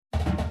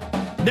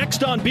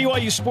Next on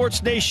BYU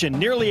Sports Nation,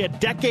 nearly a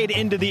decade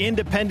into the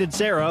independence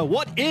era,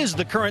 what is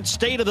the current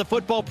state of the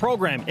football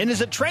program, and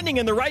is it trending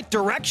in the right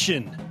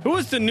direction? Who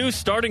is the new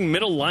starting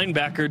middle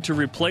linebacker to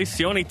replace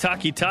Sione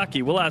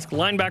Takitaki? We'll ask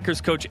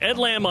linebackers coach Ed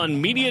Lamb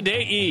on Media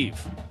Day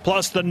Eve.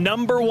 Plus, the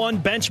number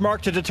one benchmark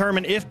to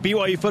determine if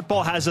BYU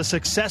football has a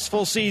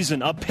successful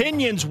season.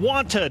 Opinions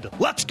wanted.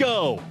 Let's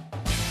go.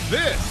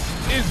 This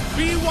is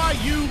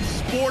BYU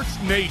Sports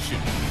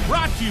Nation,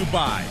 brought to you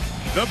by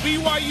the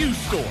BYU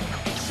Store.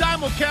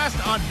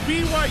 Simulcast on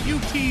BYU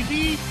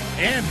TV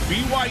and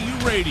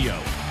BYU Radio.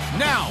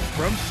 Now,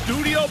 from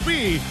Studio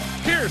B,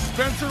 here's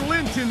Spencer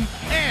Linton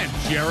and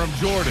Jarom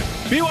Jordan.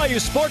 BYU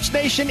Sports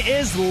Nation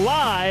is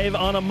live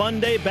on a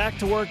Monday. Back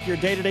to work, your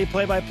day-to-day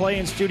play-by-play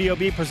in Studio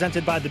B,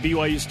 presented by the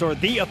BYU Store,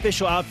 the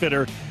official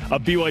outfitter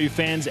of BYU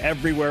fans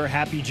everywhere.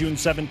 Happy June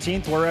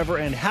 17th, wherever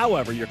and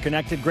however you're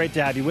connected. Great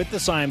to have you with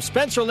us. I am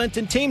Spencer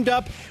Linton, teamed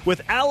up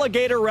with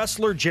alligator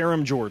wrestler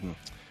Jarom Jordan.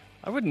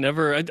 I would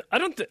never. I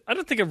don't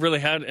think I've really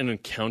had an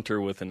encounter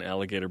with an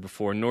alligator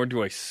before, nor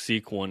do I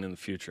seek one in the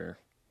future.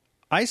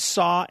 I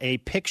saw a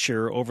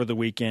picture over the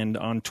weekend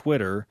on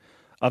Twitter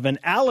of an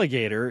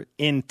alligator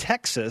in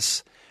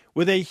Texas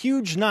with a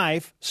huge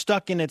knife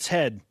stuck in its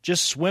head,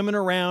 just swimming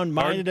around,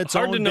 minding its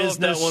own business. Hard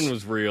to know if that one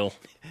was real.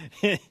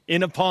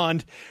 In a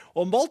pond.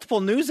 Well,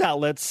 multiple news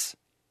outlets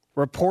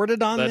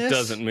reported on this. That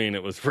doesn't mean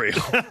it was real.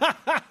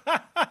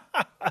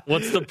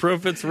 What's the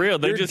proof it's real?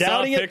 They just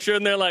saw a picture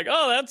and they're like,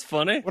 oh, that's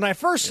funny. When I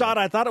first saw it,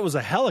 I thought it was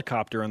a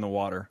helicopter in the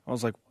water. I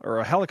was like, or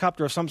a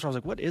helicopter of some sort. I was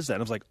like, what is that? I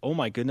was like, oh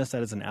my goodness,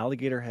 that is an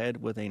alligator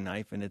head with a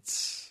knife in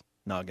its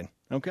noggin.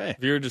 Okay.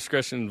 Viewer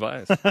discretion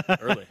advised.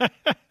 Early.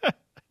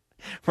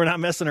 We're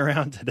not messing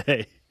around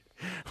today.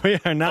 We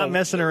are not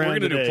messing around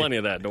today. We're going to do plenty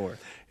of that, don't worry.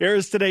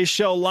 Here's today's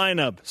show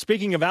lineup.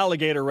 Speaking of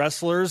alligator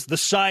wrestlers, the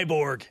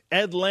cyborg,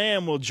 Ed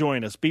Lamb, will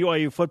join us,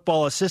 BYU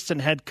football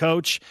assistant head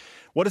coach.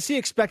 What is he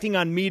expecting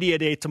on Media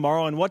Day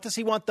tomorrow, and what does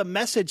he want the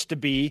message to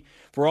be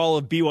for all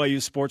of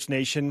BYU Sports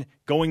Nation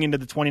going into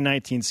the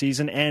 2019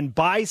 season? And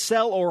buy,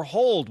 sell, or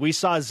hold. We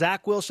saw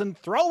Zach Wilson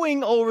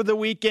throwing over the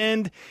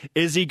weekend.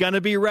 Is he going to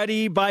be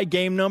ready by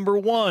game number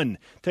 1?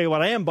 Tell you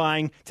what I am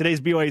buying,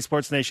 today's BYU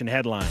Sports Nation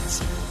headlines.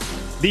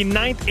 The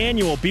 9th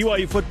annual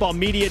BYU Football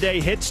Media Day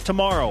hits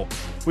tomorrow.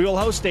 We will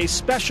host a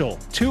special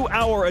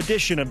 2-hour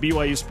edition of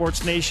BYU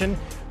Sports Nation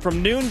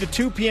from noon to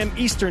 2 p.m.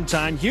 Eastern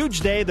Time.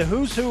 Huge day, the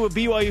who's who of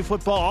BYU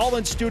football, all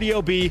in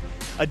Studio B.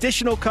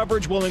 Additional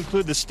coverage will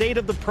include the state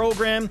of the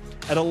program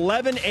at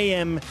 11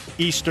 a.m.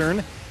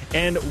 Eastern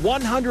and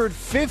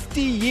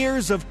 150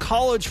 years of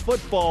college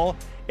football,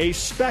 a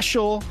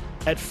special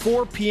at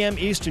 4 p.m.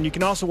 Eastern. You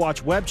can also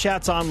watch web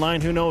chats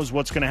online. Who knows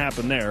what's going to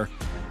happen there.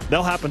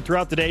 They'll happen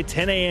throughout the day,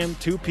 10 a.m.,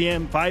 2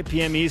 p.m., 5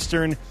 p.m.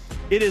 Eastern.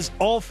 It is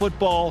all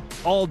football,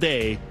 all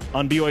day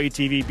on BYU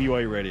TV,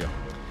 BYU Radio.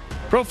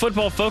 Pro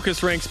Football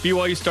Focus ranks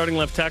BYU starting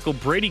left tackle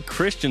Brady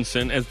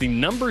Christensen as the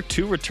number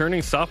 2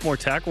 returning sophomore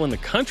tackle in the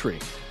country.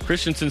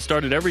 Christensen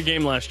started every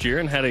game last year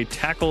and had a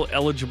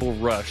tackle-eligible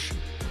rush,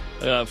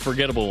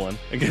 forgettable one,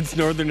 against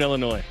Northern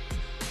Illinois.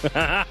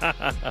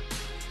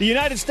 The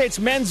United States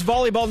men's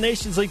volleyball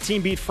Nations League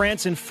team beat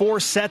France in 4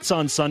 sets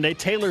on Sunday.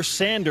 Taylor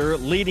Sander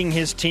leading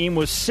his team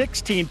with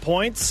 16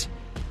 points.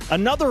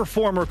 Another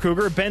former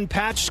Cougar, Ben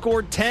Patch,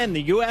 scored 10.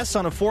 The U.S.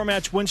 on a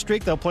 4-match win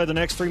streak. They'll play the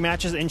next 3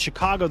 matches in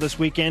Chicago this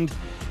weekend,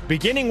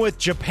 beginning with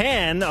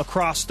Japan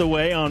across the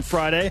way on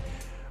Friday.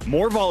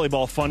 More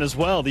volleyball fun as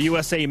well. The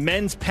USA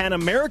Men's Pan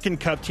American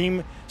Cup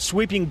team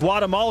sweeping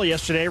Guatemala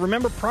yesterday.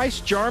 Remember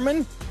Price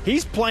Jarman?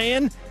 He's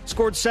playing.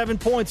 Scored 7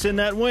 points in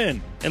that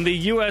win. And the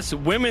U.S.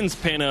 Women's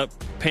Pan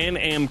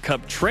Am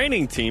Cup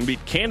training team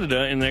beat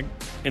Canada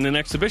in an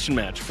exhibition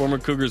match. Former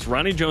Cougars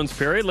Ronnie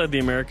Jones-Perry led the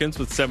Americans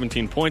with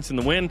 17 points in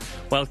the win,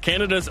 while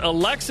Canada's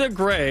Alexa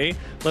Gray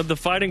led the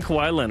Fighting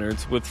Kawhi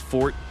Leonards with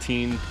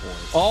 14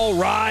 points. All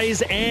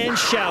rise and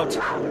shout.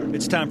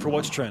 It's time for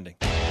What's Trending.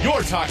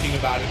 You're talking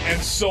about it,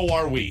 and so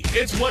are we.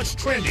 It's What's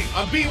Trending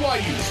on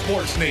BYU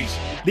Sports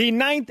Nation. The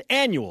 9th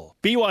annual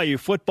BYU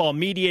Football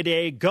Media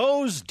Day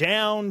goes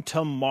down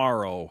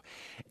tomorrow.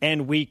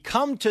 And we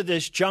come to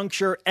this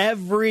juncture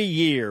every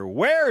year.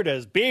 Where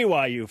does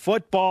BYU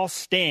football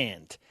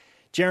stand?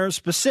 Jarom,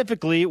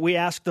 specifically, we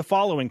ask the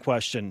following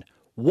question.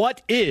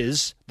 What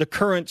is the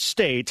current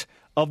state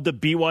of the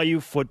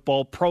BYU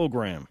football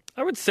program?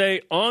 I would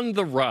say on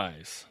the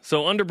rise.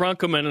 So under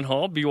Bronco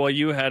Mendenhall,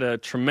 BYU had a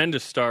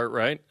tremendous start,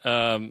 right?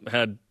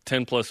 Had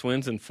 10-plus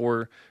wins in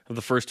 4 of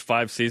the first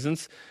 5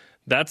 seasons.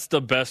 That's the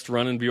best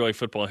run in BYU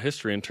football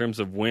history in terms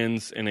of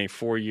wins in a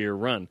 4-year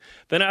run.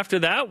 Then after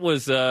that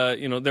was,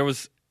 there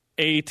was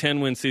a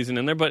 10-win season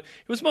in there, but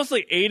it was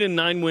mostly 8 and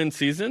 9-win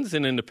seasons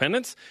in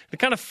independence. It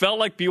kind of felt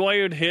like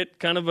BYU had hit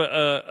kind of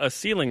a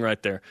ceiling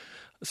right there.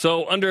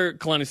 So under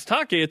Kalani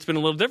Sitake, it's been a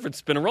little different.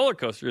 It's been a roller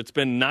coaster. It's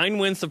been 9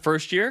 wins the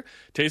first year.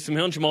 Taysom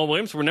Hill and Jamal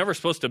Williams were never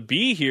supposed to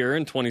be here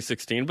in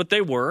 2016, but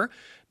they were.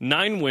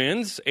 9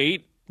 wins,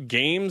 8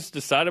 games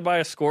decided by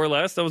a score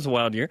less. That was a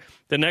wild year.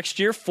 The next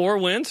year, 4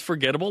 wins,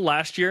 forgettable.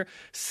 Last year,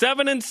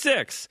 7 and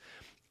 6.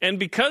 And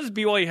because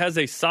BYU has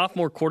a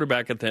sophomore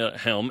quarterback at the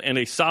helm and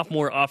a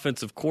sophomore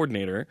offensive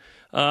coordinator,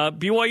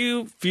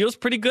 BYU feels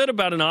pretty good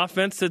about an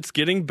offense that's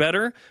getting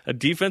better, a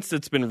defense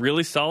that's been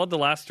really solid the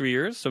last 3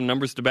 years, some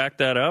numbers to back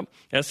that up.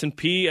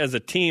 S&P as a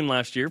team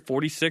last year,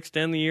 46 to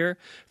end the year,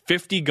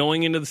 50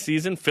 going into the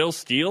season. Phil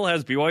Steele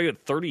has BYU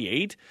at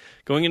 38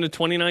 going into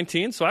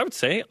 2019, so I would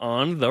say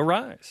on the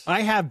rise.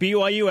 I have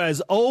BYU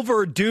as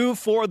overdue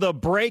for the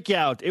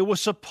breakout. It was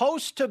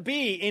supposed to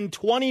be in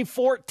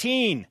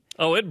 2014.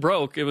 Oh, it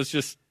broke. It was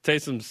just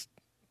Taysom's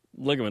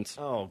ligaments.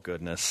 Oh,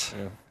 goodness.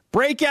 Yeah.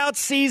 Breakout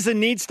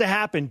season needs to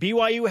happen.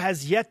 BYU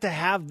has yet to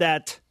have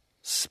that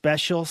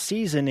special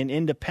season in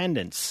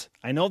independence.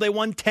 I know they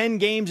won 10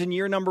 games in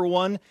year number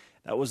 1.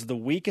 That was the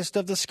weakest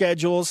of the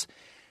schedules.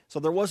 So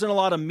there wasn't a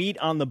lot of meat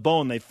on the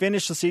bone. They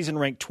finished the season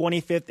ranked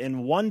 25th in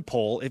one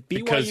poll. If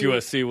BYU, because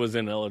USC was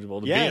ineligible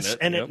to be in it.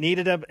 And it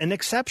needed an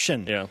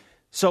exception. Yeah.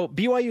 So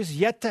BYU's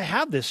yet to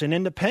have this in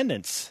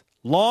independence.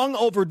 Long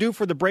overdue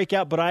for the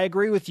breakout, but I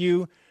agree with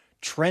you,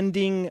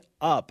 trending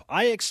up.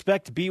 I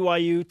expect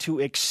BYU to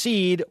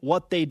exceed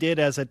what they did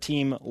as a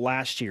team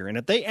last year. And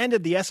if they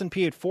ended the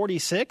S&P at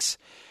 46,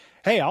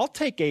 hey, I'll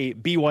take a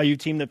BYU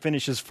team that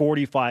finishes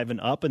 45 and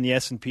up in the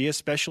S&P,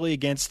 especially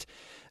against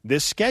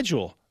this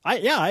schedule.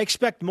 I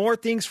expect more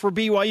things for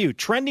BYU,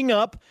 trending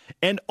up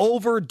and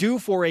overdue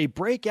for a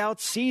breakout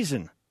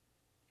season.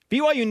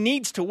 BYU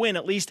needs to win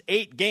at least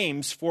 8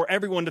 games for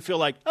everyone to feel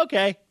like,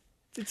 okay,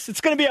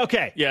 it's going to be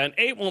okay. Yeah, and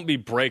 8 won't be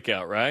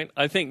breakout, right?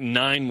 I think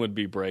 9 would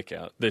be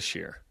breakout this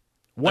year.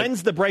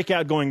 When's the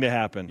breakout going to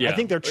happen? Yeah. I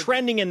think they're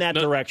trending in that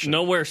direction.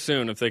 Nowhere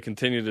soon if they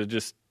continue to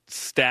just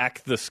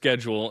stack the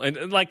schedule.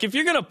 And like if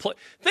you're going to play,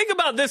 think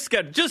about this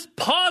schedule. Just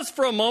pause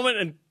for a moment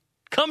and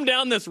come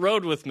down this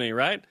road with me,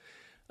 right?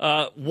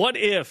 What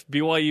if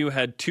BYU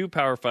had 2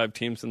 Power 5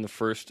 teams in the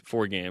first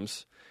 4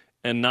 games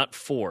and not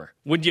 4?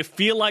 Would you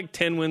feel like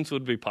 10 wins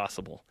would be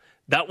possible?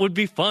 That would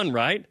be fun,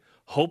 right?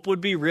 Hope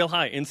would be real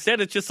high.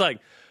 Instead, it's just like,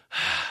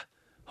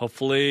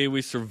 hopefully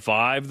we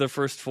survive the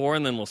first 4,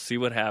 and then we'll see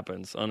what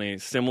happens on a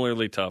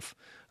similarly tough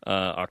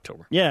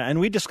October. Yeah, and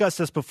we discussed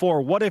this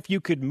before. What if you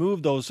could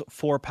move those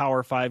 4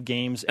 Power 5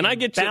 games and I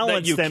get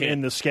balance you them can.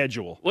 in the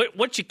schedule?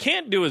 What you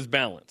can't do is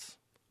balance.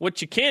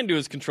 What you can do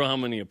is control how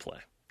many you play.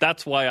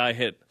 That's why I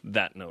hit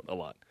that note a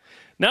lot.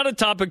 Now to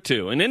topic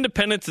 2. In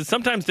independence, it's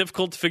sometimes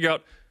difficult to figure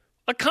out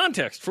a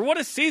context for what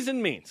a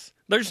season means.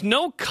 There's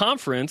no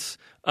conference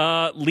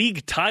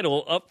league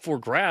title up for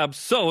grabs.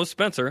 So,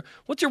 Spencer,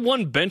 what's your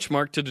one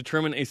benchmark to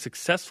determine a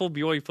successful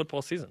BYU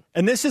football season?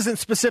 And this isn't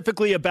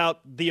specifically about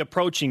the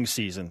approaching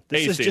season.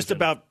 This is just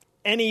about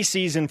any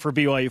season for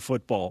BYU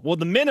football. Well,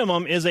 the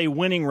minimum is a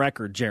winning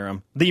record,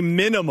 Jarom. The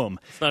minimum.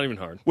 It's not even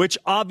hard. Which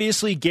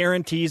obviously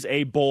guarantees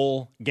a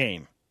bowl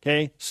game.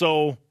 Okay?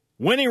 So,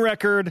 winning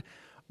record,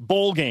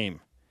 bowl game.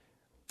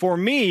 For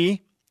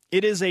me,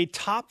 it is a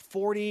top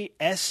 40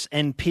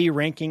 S&P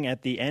ranking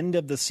at the end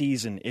of the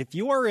season. If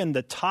you are in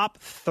the top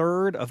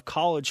third of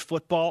college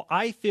football,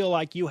 I feel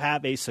like you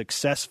have a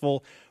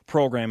successful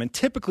program. And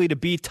typically to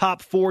be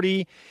top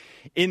 40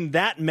 in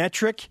that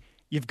metric,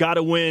 you've got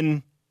to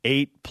win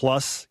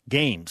 8+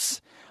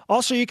 games.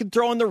 Also, you can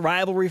throw in the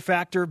rivalry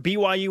factor.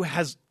 BYU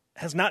has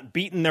not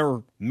beaten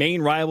their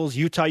main rivals,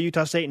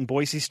 Utah State, and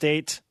Boise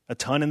State, a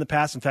ton in the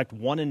past. In fact,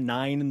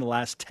 1-9 in the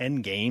last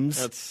 10 games.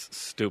 That's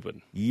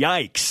stupid.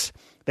 Yikes.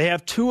 They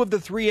have 2 of the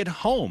 3 at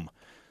home.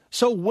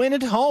 So win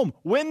at home.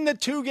 Win the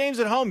 2 games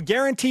at home.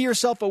 Guarantee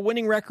yourself a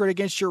winning record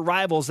against your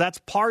rivals. That's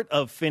part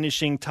of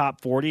finishing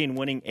top 40 and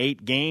winning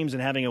 8 games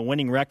and having a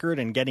winning record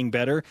and getting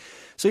better.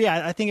 So,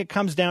 yeah, I think it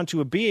comes down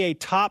to be a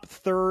top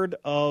third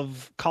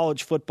of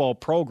college football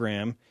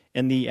program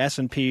in the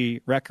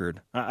S&P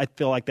record. I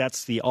feel like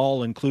that's the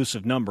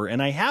all-inclusive number.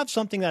 And I have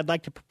something that I'd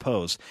like to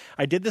propose.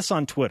 I did this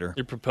on Twitter.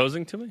 You're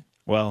proposing to me?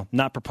 Well,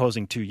 not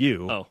proposing to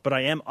you, but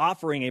I am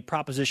offering a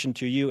proposition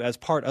to you as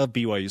part of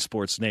BYU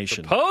Sports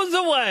Nation. Propose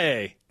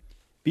away!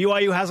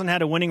 BYU hasn't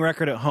had a winning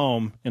record at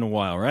home in a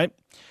while, right?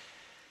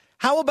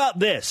 How about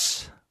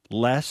this?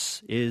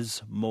 Less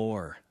is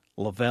more.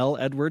 Lavelle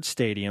Edwards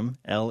Stadium,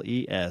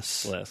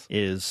 LES, Less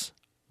is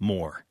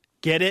more.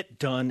 Get it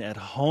done at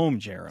home,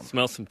 Jarom.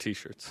 Smell some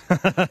T-shirts.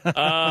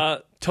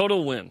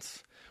 Total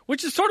wins,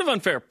 which is sort of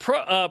unfair.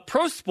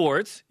 Pro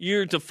sports,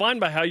 you're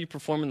defined by how you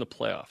perform in the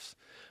playoffs.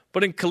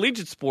 But in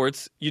collegiate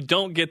sports, you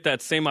don't get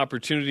that same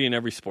opportunity in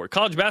every sport.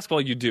 College basketball,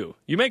 you do.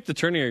 You make the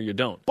tourney or you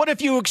don't. But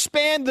if you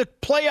expand the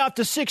playoff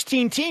to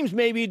 16 teams,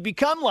 maybe it'd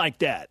become like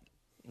that.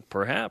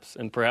 Perhaps.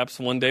 And perhaps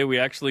one day we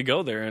actually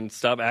go there and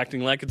stop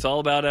acting like it's all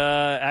about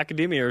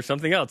academia or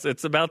something else.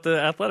 It's about the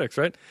athletics,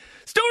 right?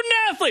 Student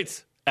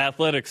athletes!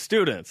 Athletic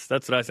students.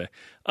 That's what I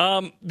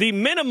say. The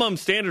minimum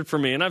standard for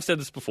me, and I've said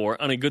this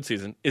before, on a good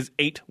season is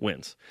 8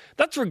 wins.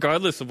 That's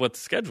regardless of what the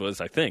schedule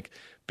is, I think.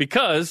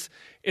 Because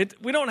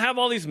we don't have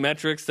all these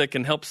metrics that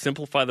can help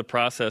simplify the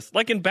process.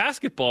 Like in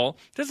basketball,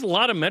 there's a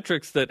lot of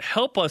metrics that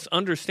help us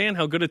understand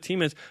how good a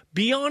team is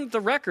beyond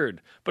the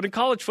record. But in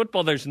college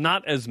football, there's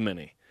not as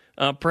many.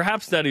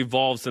 Perhaps that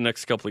evolves the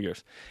next couple of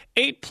years.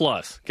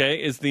 8+, okay,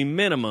 is the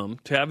minimum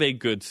to have a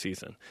good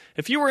season.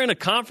 If you were in a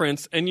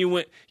conference and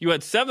you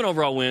had 7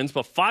 overall wins,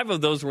 but 5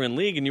 of those were in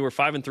league, and you were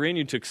 5-3 and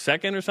you took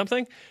second or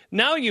something,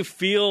 now you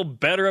feel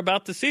better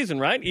about the season,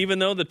 right? Even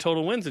though the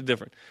total wins are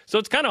different. So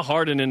it's kind of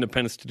hard in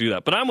Independence to do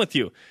that. But I'm with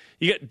you.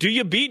 Do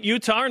you beat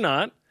Utah or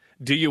not?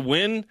 Do you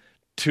win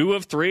 2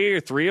 of 3 or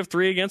 3 of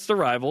 3 against the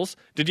rivals?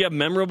 Did you have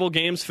memorable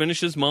games,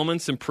 finishes,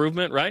 moments,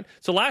 improvement, right?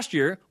 So last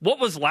year, what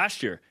was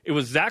last year? It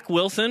was Zach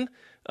Wilson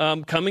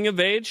coming of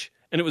age,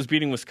 and it was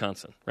beating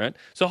Wisconsin, right?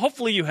 So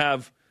hopefully you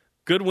have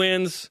good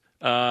wins,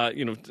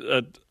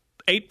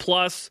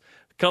 8+,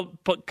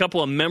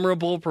 couple of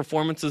memorable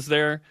performances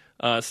there,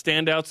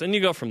 standouts, and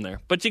you go from there.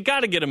 But you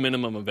got to get a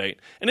minimum of 8.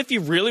 And if you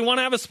really want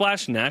to have a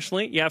splash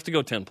nationally, you have to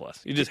go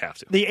 10+. You just have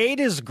to. The 8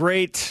 is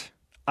great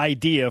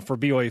idea for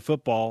BYU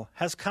football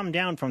has come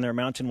down from their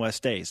Mountain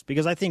West days,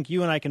 because I think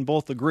you and I can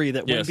both agree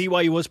that when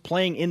BYU was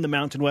playing in the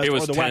Mountain West, it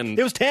was 10.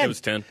 It was 10. It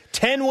was 10.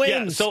 10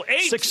 wins. Yeah, so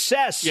 8,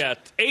 success. Yeah,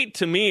 8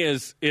 to me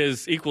is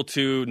equal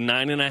to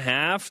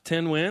 9.5,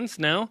 10 wins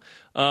now.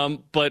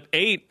 But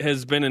 8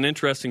 has been an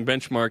interesting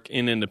benchmark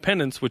in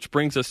Independence, which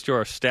brings us to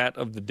our stat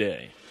of the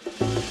day.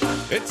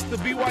 It's the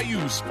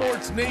BYU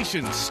Sports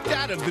Nation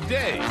stat of the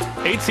day.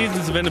 8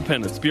 seasons of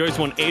Independence. BYU's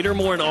won 8 or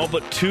more in all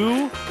but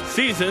 2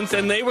 seasons,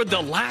 and they were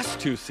the last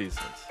 2 seasons.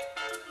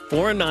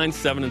 4-9,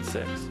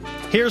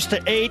 7-6. Here's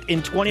to 8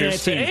 in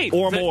 2019 8.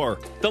 or more.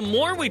 The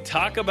more we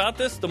talk about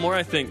this, the more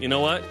I think, you know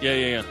what?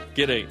 Yeah.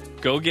 Get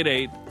 8. Go get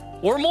 8.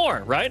 Or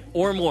more, right?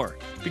 Or more.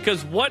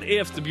 Because what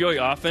if the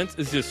BYU offense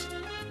is just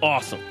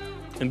awesome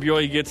and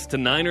BYU gets to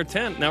 9 or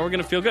 10? Now we're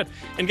going to feel good.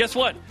 And guess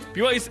what?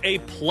 BYU's a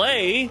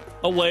play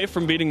away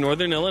from beating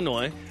Northern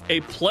Illinois,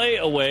 a play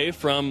away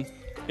from,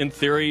 in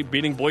theory,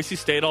 beating Boise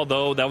State,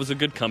 although that was a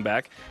good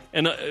comeback.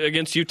 And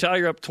against Utah,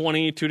 you're up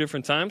 20 2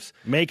 different times.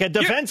 Make a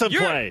defensive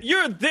play.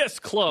 You're this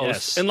close.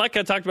 Yes. And like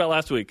I talked about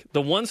last week,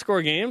 the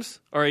one-score games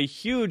are a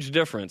huge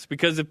difference,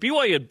 because if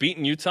BYU had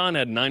beaten Utah and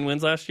had 9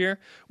 wins last year,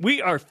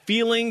 we are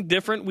feeling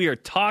different. We are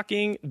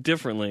talking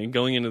differently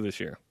going into this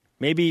year.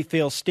 Maybe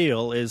Phil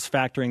Steele is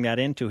factoring that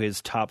into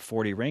his top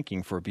 40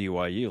 ranking for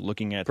BYU,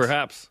 looking at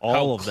perhaps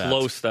all of that. How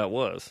close that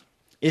was.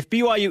 If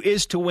BYU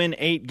is to win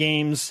 8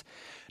 games,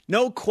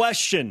 no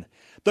question,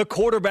 the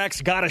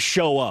quarterback's got to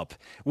show up.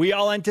 We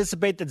all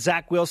anticipate that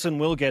Zach Wilson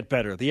will get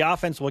better. The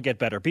offense will get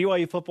better.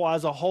 BYU football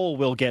as a whole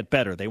will get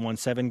better. They won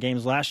 7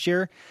 games last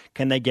year.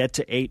 Can they get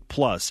to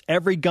 8+?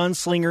 Every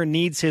gunslinger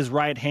needs his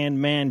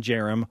right-hand man,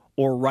 Jarom,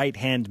 or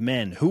right-hand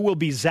men. Who will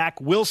be Zach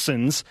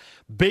Wilson's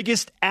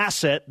biggest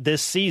asset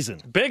this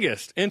season?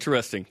 Biggest?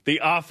 Interesting.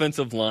 The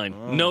offensive line.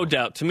 Oh. No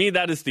doubt. To me,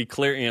 that is the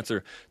clear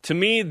answer. To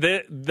me,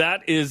 that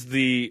is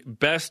the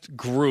best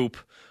group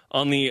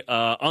on the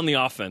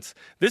offense.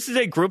 This is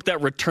a group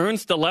that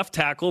returns the left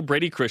tackle,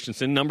 Brady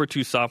Christensen, number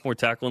 2 sophomore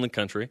tackle in the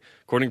country,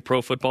 according to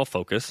Pro Football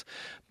Focus.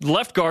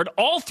 Left guard,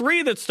 all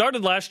 3 that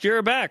started last year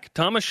are back.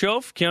 Thomas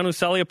Schoaf, Keanu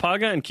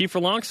Saliapaga, and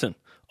Kiefer Longson.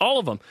 All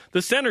of them.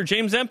 The center,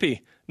 James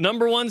Empey,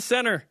 number 1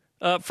 center,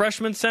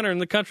 freshman center in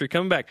the country,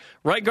 coming back.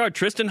 Right guard,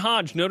 Tristan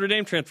Hodge, Notre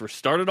Dame transfer,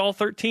 started all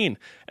 13.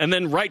 And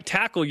then right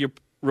tackle, you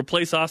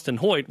replace Austin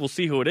Hoyt. We'll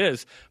see who it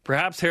is.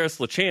 Perhaps Harris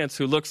LaChance,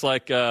 who looks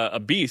like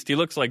a beast. He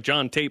looks like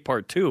John Tate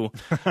Part 2.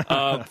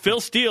 Phil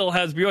Steele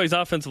has BYU's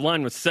offensive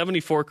line with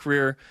 74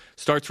 career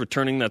starts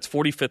returning. That's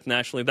 45th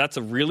nationally. That's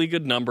a really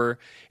good number.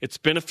 It's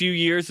been a few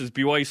years as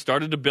BYU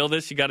started to build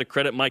this. You got to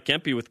credit Mike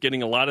Empey with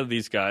getting a lot of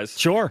these guys.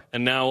 Sure.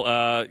 And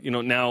now,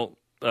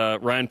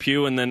 Ryan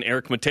Pugh and then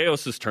Eric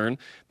Mateos' turn.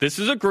 This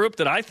is a group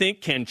that I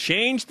think can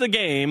change the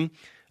game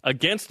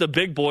against the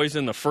big boys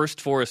in the first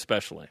 4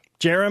 especially.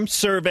 Jarom,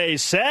 survey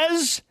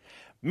says,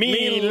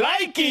 me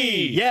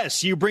likey.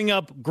 Yes, you bring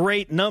up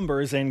great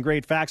numbers and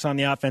great facts on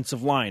the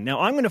offensive line.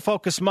 Now, I'm going to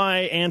focus my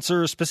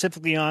answer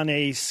specifically on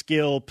a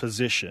skill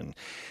position.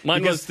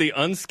 Mine was the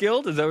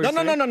unskilled? Is that what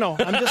you're saying? No.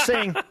 I'm just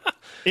saying,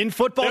 in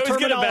football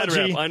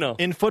terminology, I know.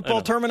 In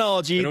football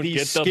terminology,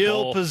 the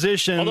skill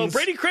positions. Although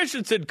Brady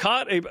Christensen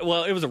caught it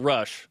was a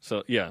rush.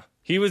 So, yeah.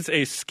 He was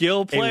a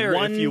skill player,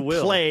 if you will.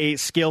 One-play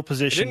skill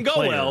position It didn't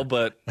go well,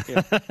 but...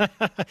 Yeah.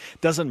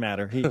 Doesn't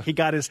matter. He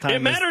got his time.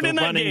 It mattered in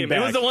that game. Back.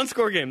 It was a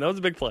one-score game. That was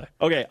a big play.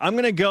 Okay, I'm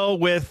going to go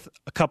with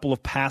a couple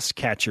of pass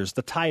catchers.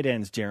 The tight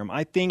ends, Jarom.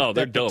 I think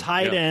that the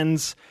tight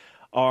ends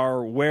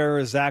are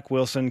where Zach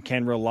Wilson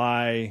can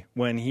rely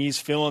when he's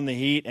feeling the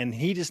heat, and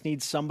he just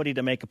needs somebody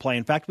to make a play.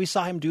 In fact, we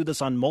saw him do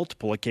this on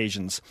multiple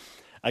occasions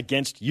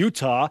against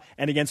Utah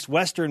and against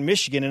Western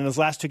Michigan in his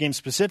last 2 games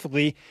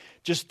specifically,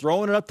 just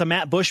throwing it up to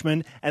Matt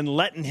Bushman and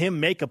letting him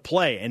make a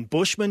play. And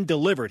Bushman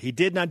delivered. He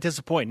did not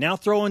disappoint. Now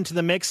throw into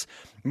the mix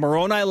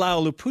Moroni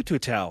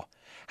Laulupututau.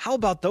 How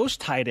about those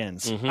tight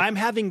ends? Mm-hmm. I'm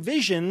having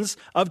visions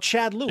of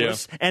Chad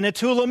Lewis and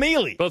Atula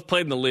Mealy. Both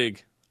played in the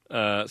league.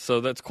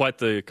 So that's quite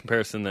the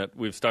comparison that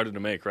we've started to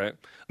make, right?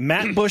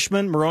 Matt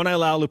Bushman, Moroni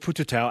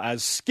Laulupututau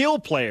as skill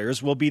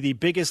players will be the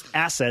biggest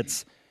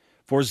assets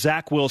for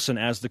Zach Wilson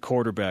as the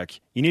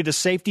quarterback. You need a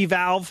safety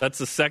valve. That's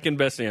the second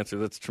best answer.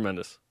 That's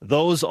tremendous.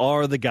 Those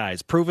are the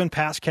guys. Proven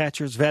pass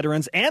catchers,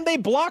 veterans, and they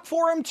block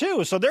for him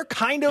too. So they're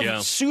kind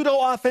of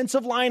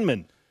pseudo-offensive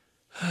linemen.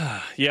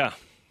 Yeah.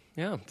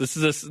 This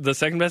is the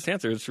second best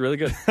answer. It's really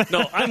good.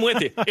 No, I'm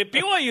with you. If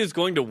BYU is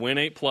going to win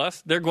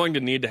 8+, they're going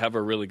to need to have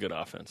a really good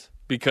offense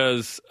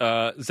because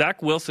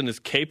Zach Wilson is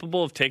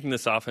capable of taking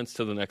this offense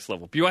to the next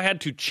level. BYU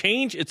had to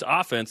change its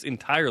offense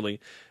entirely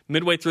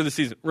midway through the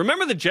season.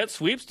 Remember the jet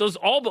sweeps? Those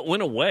all but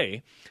went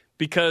away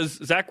because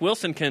Zach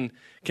Wilson can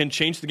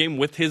change the game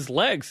with his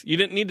legs. You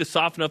didn't need to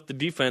soften up the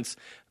defense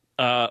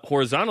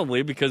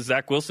horizontally because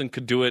Zach Wilson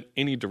could do it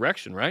any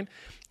direction, right?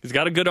 He's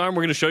got a good arm.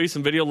 We're going to show you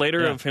some video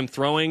later of him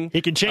throwing.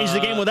 He can change the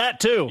game with that,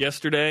 too.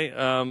 Yesterday.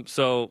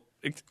 So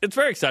it's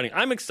very exciting.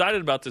 I'm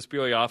excited about this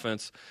BYU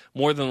offense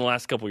more than the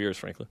last couple of years,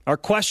 frankly. Our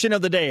question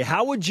of the day,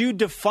 how would you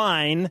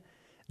define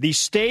the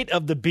state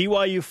of the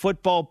BYU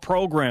football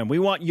program? We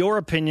want your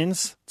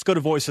opinions. Let's go to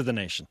Voice of the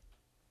Nation.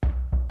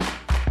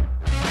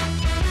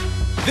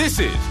 This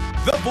is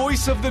the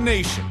Voice of the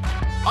Nation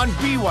on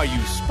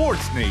BYU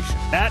Sports Nation.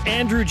 At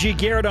Andrew G.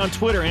 Garrett on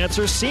Twitter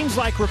answers, seems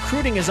like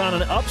recruiting is on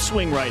an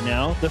upswing right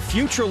now. The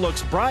future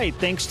looks bright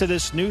thanks to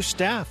this new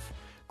staff.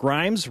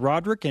 Grimes,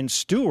 Roderick, and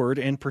Stewart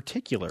in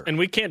particular. And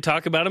we can't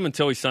talk about him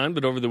until he signed,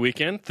 but over the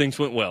weekend, things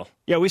went well.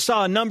 Yeah, we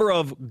saw a number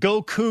of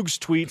Go Cougs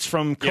tweets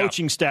from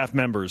coaching staff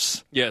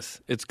members.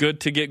 Yes, it's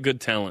good to get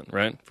good talent,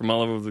 right, from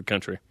all over the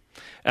country.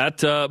 At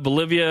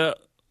Bolivia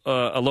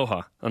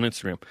Aloha on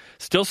Instagram,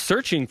 still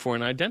searching for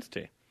an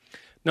identity.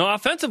 Now,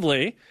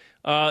 offensively,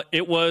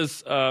 it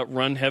was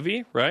run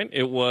heavy, right?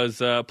 It was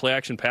play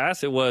action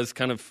pass. It was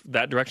kind of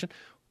that direction.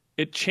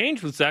 It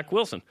changed with Zach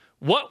Wilson.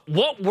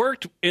 What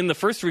worked in the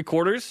first three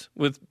quarters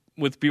with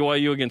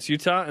BYU against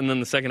Utah and then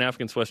the second half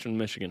against Western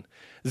Michigan?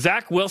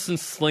 Zach Wilson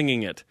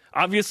slinging it.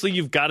 Obviously,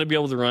 you've got to be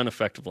able to run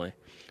effectively.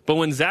 But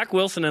when Zach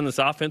Wilson and this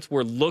offense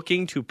were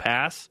looking to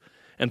pass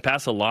and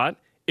pass a lot,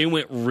 it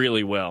went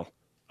really well.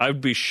 I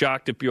would be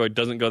shocked if BYU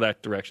doesn't go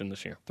that direction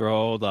this year.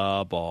 Throw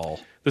the ball.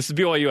 This is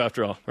BYU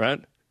after all,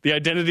 right? The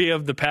identity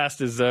of the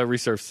past is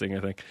resurfacing,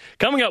 I think.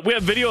 Coming up, we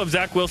have video of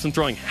Zach Wilson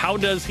throwing. How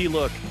does he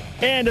look?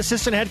 And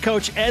assistant head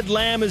coach Ed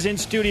Lamb is in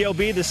Studio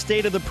B, the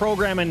state of the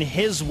program in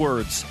his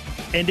words.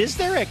 And is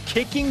there a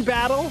kicking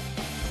battle?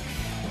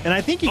 And I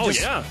think he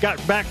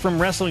got back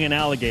from wrestling an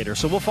alligator,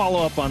 so we'll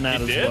follow up on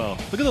that well.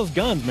 Look at those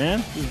guns,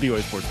 man. This is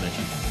BYU Sports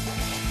Nation.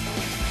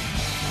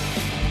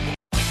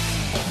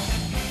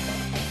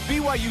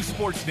 BYU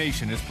Sports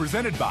Nation is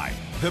presented by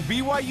The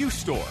BYU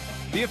Store,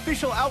 the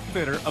official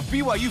outfitter of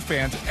BYU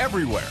fans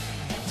everywhere.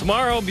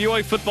 Tomorrow,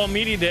 BYU Football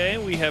Media Day.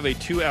 We have a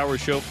 2-hour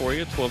show for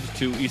you, 12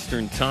 to 2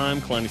 Eastern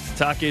Time. Kalani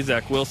Sitake,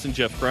 Zach Wilson,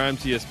 Jeff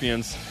Grimes,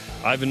 ESPN's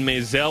Ivan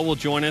Maisel will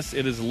join us.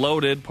 It is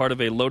loaded, part of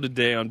a loaded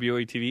day on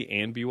BYU TV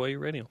and BYU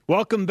Radio.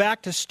 Welcome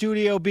back to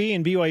Studio B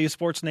in BYU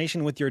Sports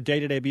Nation with your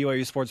day-to-day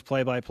BYU Sports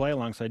play-by-play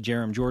alongside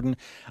Jarom Jordan.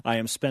 I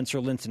am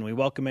Spencer Linton. We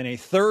welcome in a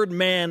third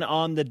man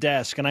on the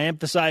desk, and I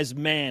emphasize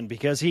man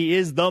because he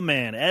is the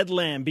man. Ed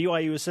Lamb,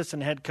 BYU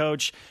assistant head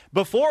coach.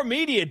 Before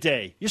Media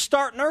Day, you're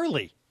starting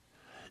early.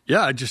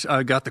 Yeah,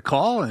 I got the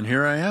call, and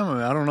here I am.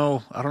 I don't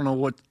know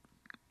what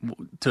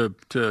to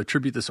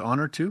attribute this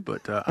honor to,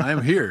 but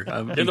I'm here.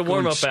 I'm in the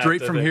warm-up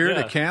straight from here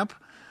to camp,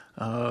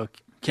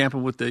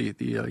 camping with the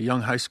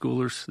young high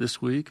schoolers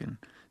this week and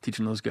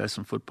teaching those guys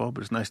some football.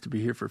 But it's nice to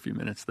be here for a few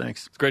minutes.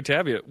 Thanks. It's great to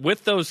have you.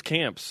 With those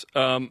camps,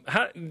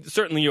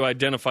 certainly you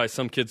identify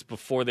some kids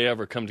before they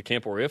ever come to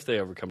camp or if they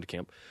ever come to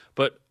camp.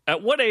 But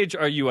at what age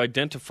are you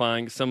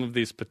identifying some of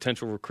these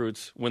potential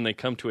recruits when they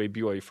come to a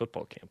BYU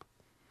football camp?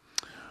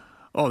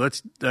 Oh,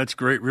 that's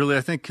great. Really,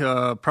 I think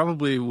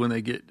probably when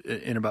they get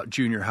in about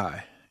junior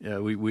high. Yeah,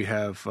 we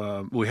have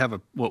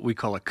what we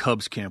call a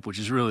Cubs camp, which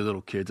is really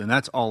little kids, and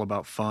that's all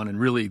about fun. And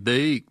really,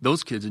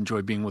 those kids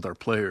enjoy being with our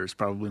players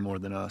probably more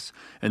than us.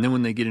 And then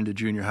when they get into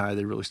junior high,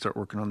 they really start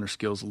working on their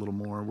skills a little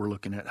more. We're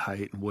looking at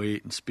height and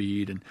weight and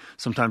speed, and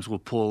sometimes we'll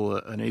pull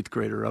an 8th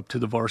grader up to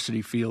the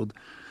varsity field,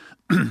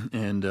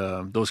 and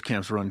those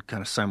camps run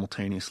kind of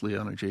simultaneously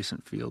on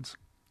adjacent fields.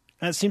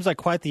 That seems like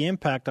quite the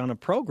impact on a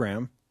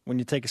program when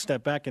you take a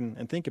step back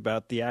and think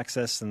about the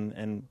access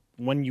and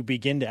when you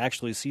begin to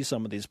actually see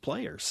some of these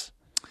players.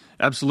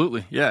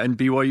 Absolutely. Yeah, and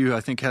BYU I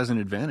think has an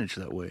advantage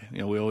that way. You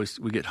know,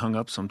 we get hung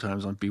up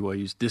sometimes on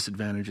BYU's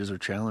disadvantages or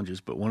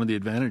challenges, but one of the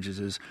advantages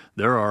is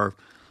there are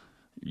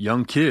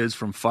young kids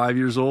from 5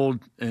 years old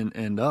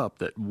and up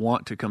that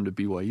want to come to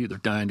BYU. They're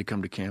dying to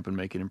come to camp and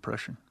make an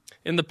impression.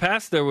 In the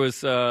past, there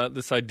was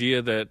this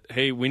idea that,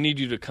 hey, we need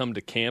you to come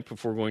to camp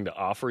if we're going to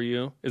offer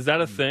you. Is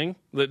that a thing?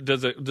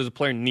 Does a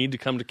player need to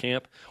come to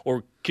camp,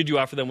 or could you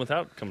offer them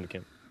without coming to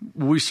camp?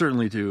 We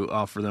certainly do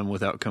offer them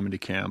without coming to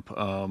camp.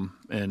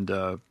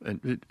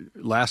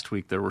 Last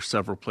week, there were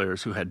several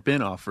players who had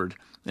been offered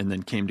and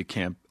then came to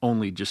camp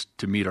only just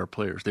to meet our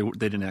players. They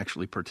didn't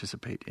actually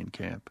participate in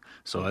camp.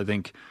 So I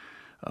think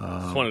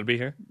just wanted to be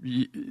here?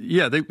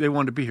 Yeah, they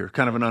wanted to be here.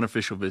 Kind of an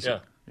unofficial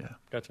visit. Yeah.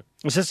 Gotcha.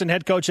 Assistant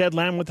head coach Ed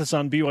Lamb with us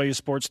on BYU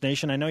Sports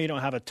Nation. I know you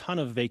don't have a ton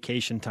of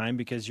vacation time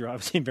because you're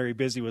obviously very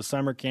busy with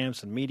summer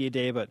camps and media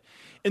day, but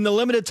in the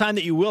limited time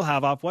that you will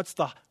have off, what's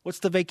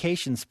the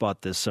vacation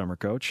spot this summer,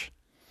 Coach?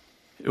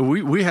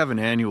 We have an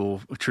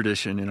annual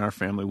tradition in our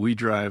family. We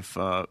drive.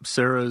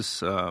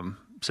 Sarah's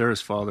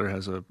father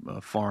has a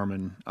farm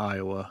in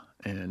Iowa,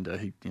 and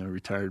he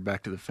retired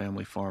back to the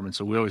family farm, and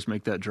so we always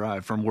make that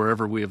drive from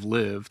wherever we have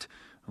lived.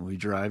 We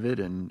drive it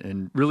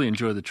and really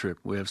enjoy the trip.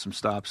 We have some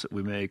stops that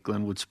we make.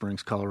 Glenwood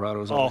Springs,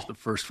 Colorado is always the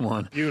first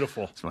one.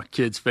 Beautiful. It's my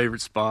kid's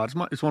favorite spot.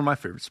 It's one of my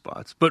favorite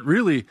spots. But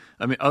really,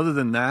 I mean, other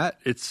than that,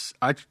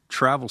 I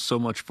travel so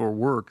much for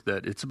work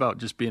that it's about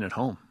just being at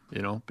home.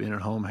 Being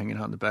at home, hanging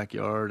out in the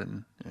backyard,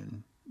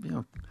 and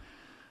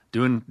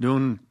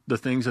doing the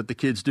things that the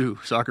kids do: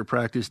 soccer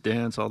practice,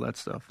 dance, all that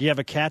stuff. You have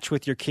a catch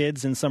with your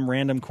kids in some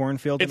random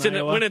cornfield in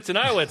Iowa? When it's in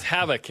Iowa, it's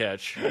have a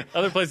catch.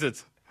 Other places,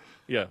 it's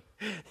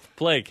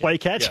play catch. Play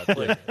catch? Yeah,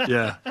 play catch.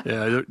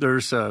 yeah.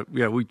 There's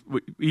we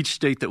each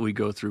state that we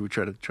go through, we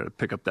try to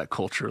pick up that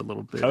culture a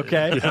little bit.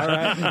 Okay, all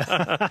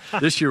right.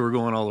 This year we're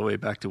going all the way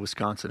back to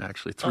Wisconsin,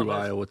 actually, through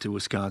nice. Iowa to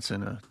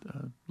Wisconsin. A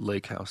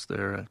lake house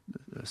there.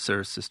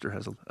 Sarah's sister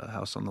has a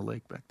house on the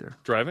lake back there.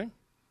 Driving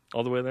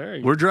all the way there?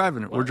 We're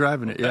driving it. We're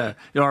driving it. Okay.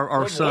 Yeah.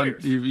 Our son.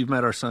 warriors. You've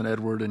met our son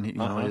Edward, and he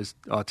has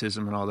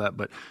autism and all that.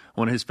 But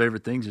one of his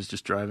favorite things is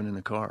just driving in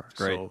the car.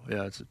 Great. So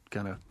it's a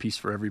kind of piece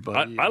for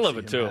everybody. I love See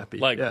it him too. happy.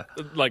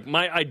 Like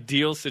my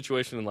ideal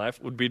situation in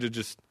life would be to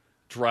just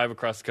drive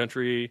across the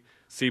country,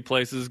 see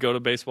places, go to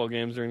baseball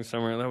games during the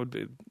summer. That would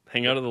be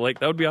hang out at the lake.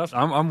 That would be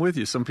awesome. I'm with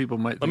you. Some people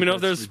might. Let me know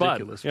if there's a spot.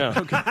 Ridiculous. Yeah.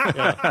 Okay.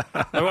 Yeah.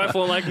 My wife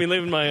won't like me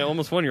leaving my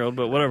almost 1-year-old,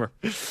 but whatever.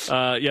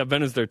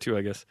 Ben is there too,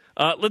 I guess.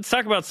 Let's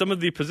talk about some of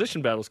the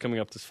position battles coming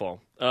up this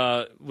fall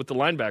with the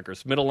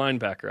linebackers. Middle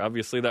linebacker,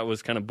 obviously that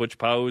was kind of Butch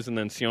Paus, and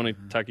then Sione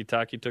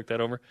Takitaki took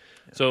that over.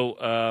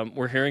 So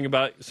we're hearing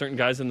about certain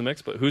guys in the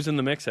mix, but who's in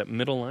the mix at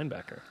middle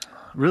linebacker?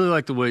 Really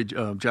like the way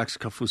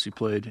Jackson Kafusi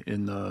played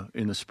in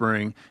the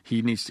spring.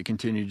 He needs to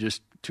continue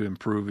just to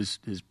improve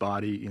his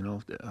body,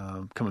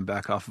 coming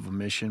back off of a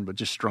mission, but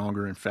just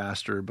stronger and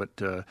faster.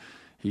 But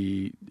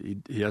he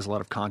has a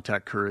lot of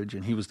contact courage,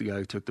 and he was the guy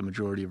who took the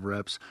majority of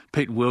reps.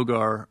 Peyton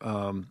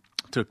Wilgar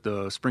took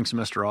the spring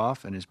semester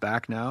off and is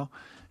back now,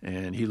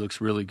 and he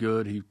looks really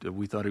good.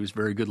 We thought he was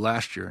very good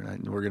last year,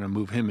 and we're going to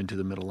move him into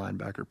the middle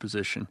linebacker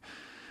position.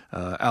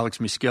 Alex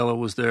Miskela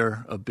was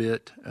there a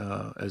bit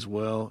as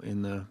well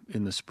in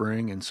the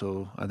spring, and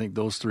so I think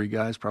those three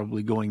guys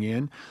probably going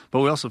in. But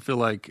we also feel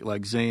like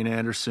Zane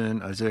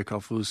Anderson, Isaiah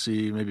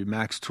Kaufusi, maybe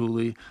Max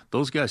Tooley,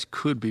 those guys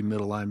could be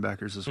middle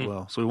linebackers as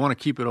well. So we want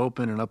to keep it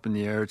open and up in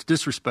the air. It's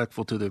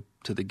disrespectful to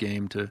the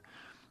game to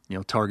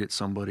target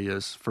somebody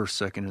as first,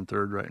 second, and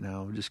third right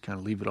now. We just kind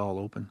of leave it all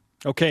open.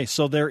 Okay,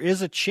 so there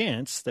is a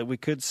chance that we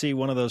could see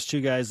one of those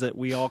two guys that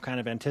we all kind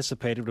of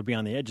anticipated would be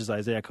on the edges,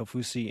 Isaiah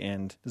Kaufusi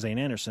and Zane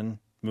Anderson,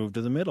 move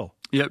to the middle.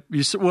 Yeah,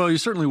 you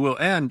certainly will.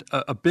 And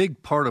a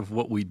big part of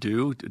what we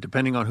do,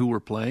 depending on who we're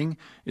playing,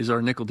 is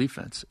our nickel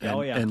defense.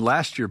 And, and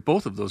last year,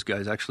 both of those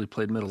guys actually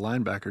played middle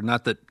linebacker.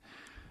 Not that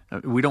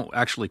we don't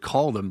actually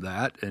call them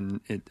that.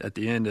 And at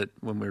the end,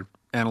 when we're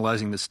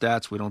analyzing the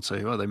stats, we don't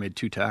say, they made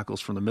 2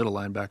 tackles from the middle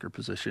linebacker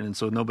position, and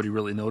so nobody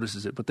really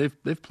notices it. But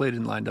they've played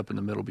and lined up in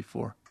the middle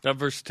before. That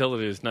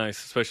versatility is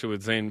nice, especially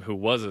with Zane, who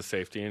was a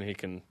safety, and he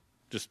can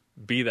just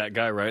be that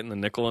guy right in the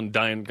nickel, and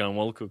Diane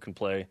Ganwolku can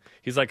play.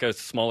 He's like a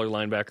smaller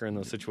linebacker in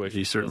those situations.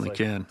 He certainly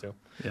can.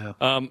 Yeah.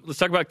 Let's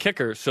talk about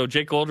kicker. So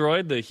Jake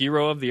Oldroyd, the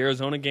hero of the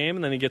Arizona game,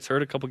 and then he gets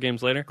hurt a couple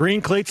games later.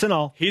 Green cleats and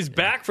all. He's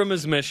back from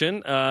his mission.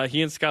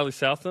 He and Skyly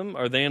Southam,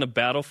 are they in a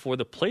battle for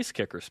the place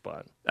kicker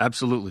spot?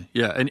 Absolutely,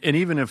 yeah. And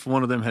even if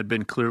one of them had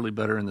been clearly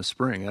better in the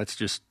spring, that's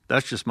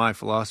just my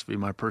philosophy,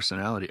 my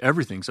personality.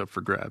 Everything's up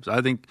for grabs.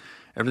 I think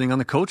everything on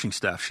the coaching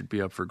staff should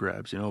be up for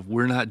grabs. If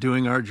we're not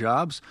doing our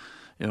jobs,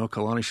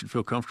 Kalani should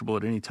feel comfortable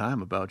at any time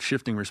about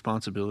shifting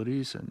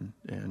responsibilities, and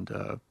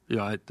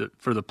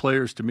for the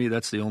players, to me,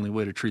 that's the only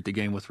way to treat the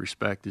game with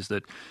respect, is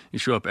that you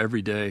show up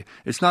every day.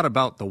 It's not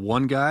about the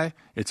one guy;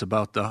 it's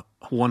about the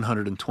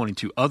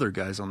 122 other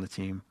guys on the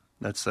team.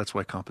 That's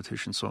why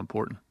competition's so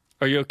important.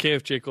 Are you okay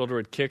if Jake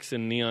Oldroyd kicks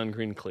in neon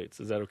green cleats?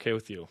 Is that okay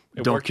with you?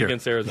 It Don't worked care.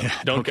 against Arizona.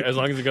 Yeah, don't care, as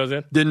long as it goes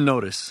in? Didn't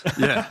notice.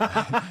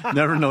 Yeah.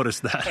 Never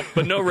noticed that.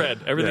 But no red.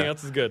 Everything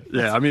else is good.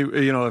 Yeah, I mean,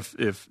 if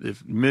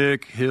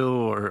Mick Hill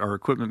or our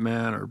equipment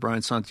man or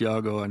Brian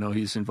Santiago, I know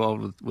he's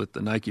involved with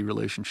the Nike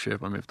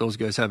relationship. I mean, if those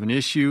guys have an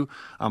issue,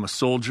 I'm a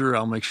soldier.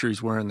 I'll make sure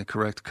he's wearing the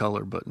correct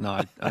color. But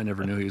no, I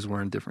never knew he was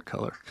wearing a different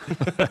color.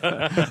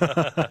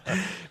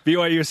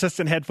 BYU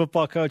assistant head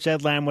football coach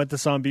Ed Lamb with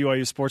us on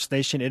BYU Sports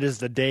Nation. It is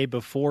the day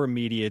before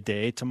Media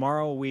Day.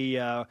 Tomorrow we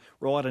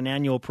roll out an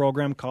annual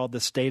program called the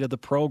State of the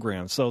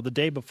Program. So the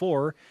day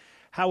before,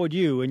 how would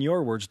you, in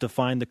your words,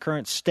 define the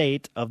current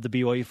state of the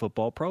BYU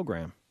football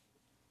program?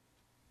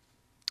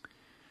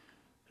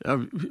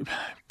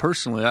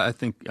 Personally, I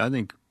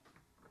think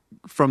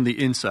from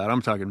the inside,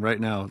 I'm talking right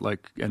now,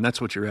 and that's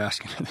what you're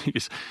asking, I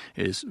think,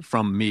 is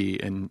from me,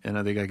 and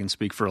I think I can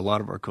speak for a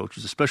lot of our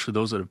coaches, especially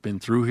those that have been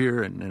through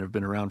here and have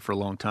been around for a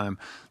long time.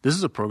 This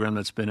is a program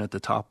that's been at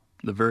the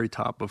very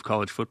top of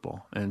college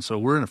football, and so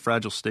we're in a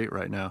fragile state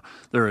right now.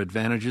 There are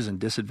advantages and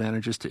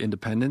disadvantages to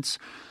independence.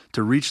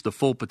 To reach the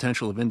full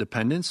potential of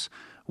independence,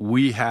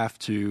 we have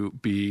to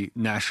be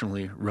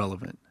nationally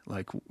relevant.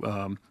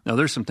 Now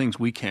there's some things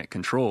we can't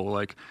control.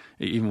 Like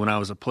even when I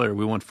was a player,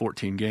 we won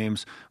 14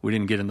 games. We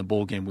didn't get in the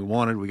bowl game we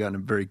wanted. We got in a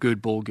very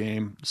good bowl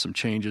game. Some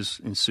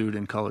changes ensued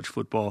in college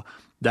football.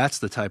 That's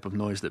the type of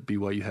noise that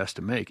BYU has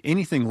to make.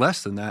 Anything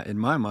less than that, in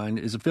my mind,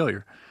 is a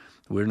failure.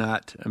 We're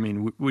not. I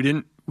mean, we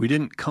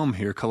didn't come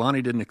here.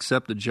 Kalani didn't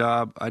accept the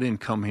job. I didn't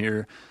come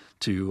here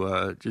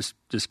to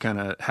just kind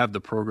of have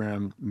the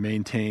program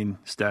maintain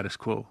status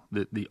quo.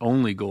 The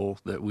only goal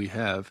that we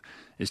have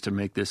is to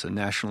make this a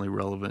nationally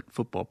relevant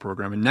football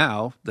program, and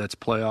now that's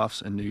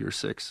playoffs and New Year's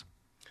Six.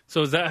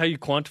 So is that how you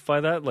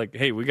quantify that? Like,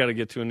 hey, we got to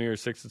get to a New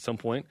Year's Six at some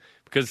point?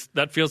 Because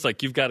that feels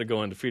like you've got to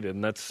go undefeated,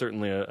 and that's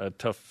certainly a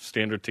tough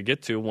standard to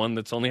get to, one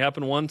that's only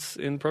happened once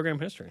in program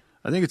history.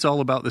 I think it's all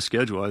about the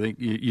schedule. I think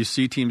you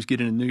see teams get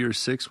into New Year's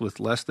Six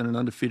with less than an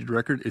undefeated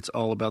record. It's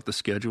all about the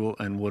schedule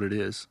and what it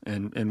is.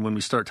 And when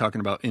we start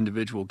talking about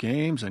individual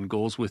games and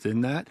goals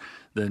within that,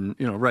 then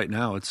right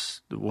now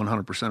it's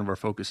 100% of our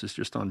focus is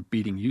just on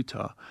beating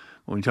Utah.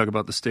 When we talk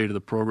about the state of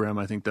the program,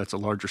 I think that's a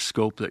larger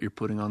scope that you're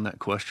putting on that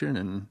question,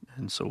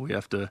 and so we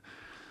have to,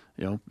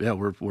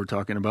 we're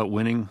talking about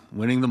winning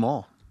them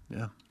all.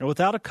 Yeah.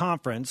 Without a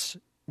conference,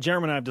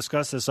 Jarom and I have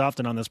discussed this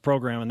often on this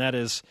program, and that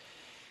is,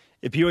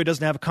 if BYU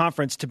doesn't have a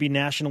conference to be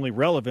nationally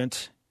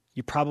relevant,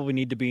 you probably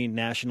need to be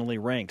nationally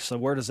ranked. So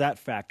where does that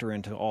factor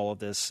into all of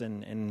this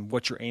and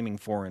what you're aiming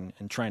for and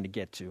trying to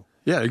get to?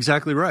 Yeah,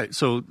 exactly right.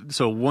 So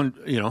one,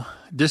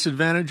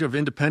 disadvantage of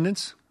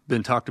independence,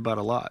 been talked about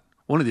a lot.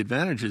 One of the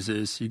advantages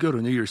is you go to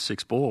a New Year's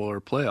Six bowl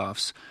or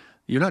playoffs,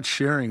 you're not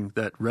sharing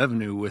that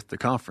revenue with the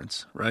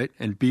conference, right?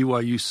 And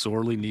BYU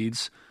sorely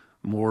needs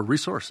more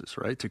resources,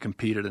 right, to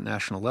compete at a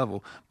national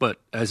level. But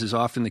as is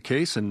often the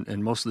case, and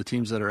most of the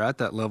teams that are at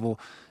that level,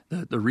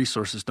 the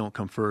resources don't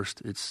come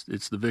first. It's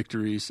the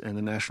victories and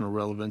the national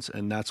relevance,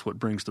 and that's what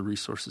brings the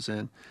resources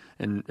in.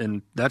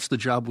 And that's the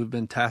job we've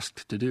been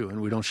tasked to do,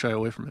 and we don't shy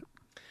away from it.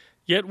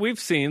 Yet we've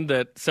seen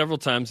that several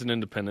times in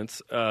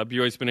independence,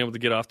 BYU's been able to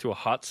get off to a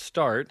hot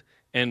start,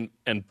 and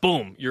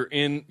boom,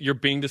 you're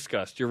being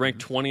discussed. You're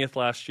ranked 20th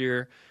last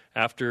year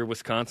after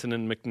Wisconsin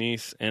and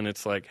McNeese, and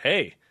it's like,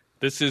 hey,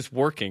 this is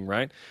working,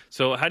 right?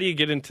 So how do you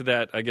get into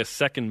that, I guess,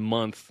 second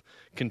month,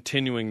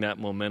 continuing that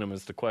momentum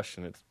is the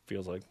question, it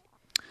feels like.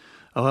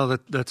 Oh, well,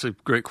 that's a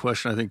great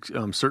question. I think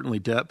certainly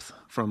depth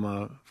from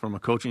a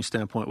coaching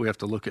standpoint, we have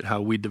to look at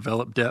how we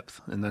develop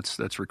depth, and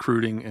that's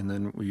recruiting, and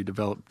then we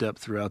develop depth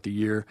throughout the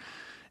year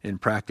in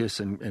practice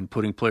and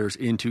putting players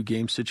into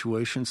game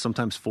situations,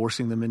 sometimes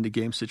forcing them into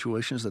game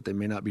situations that they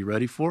may not be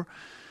ready for.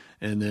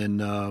 And then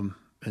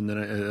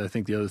I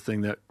think the other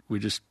thing that we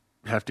just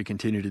have to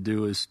continue to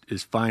do is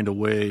find a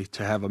way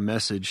to have a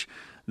message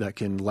that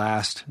can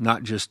last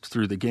not just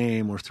through the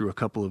game or through a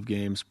couple of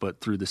games, but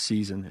through the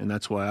season. And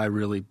that's why I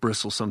really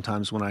bristle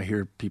sometimes when I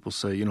hear people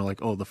say,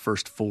 the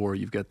first four,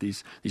 you've got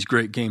these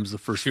great games, the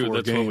first four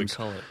that's games.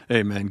 What we call it.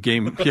 Hey, man,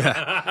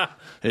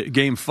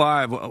 game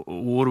 5,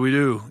 what do we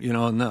do?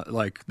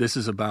 This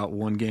is about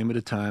one game at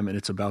a time, and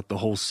it's about the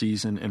whole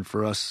season. And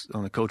for us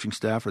on the coaching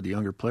staff or the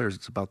younger players,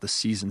 it's about the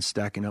season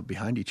stacking up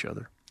behind each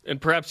other. And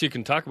perhaps you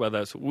can talk about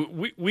that. So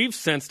we've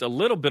sensed a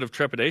little bit of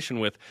trepidation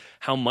with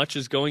how much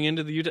is going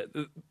into the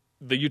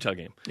Utah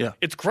game. Yeah.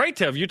 It's great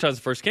to have Utah's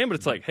first game, but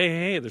it's like,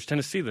 hey, there's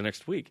Tennessee the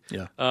next week.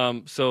 Yeah.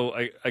 So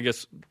I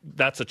guess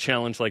that's a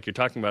challenge like you're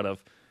talking about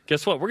of,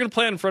 guess what? We're going to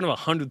play in front of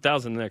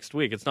 100,000 next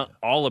week. It's not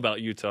all about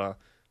Utah,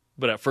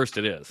 but at first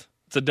it is.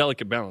 It's a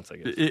delicate balance, I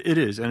guess. It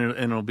is, and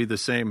it'll be the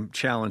same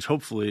challenge,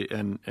 hopefully,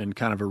 and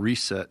kind of a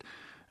reset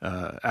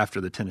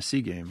after the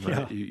Tennessee game,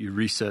 right? Yeah. You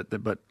reset that,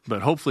 but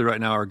hopefully right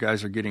now our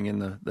guys are getting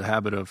in the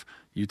habit of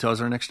Utah's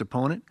our next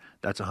opponent.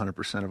 That's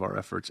 100% of our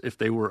efforts. If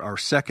they were our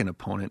second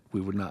opponent, we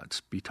would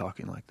not be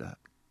talking like that.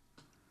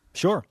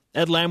 Sure.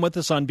 Ed Lamb with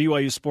us on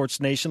BYU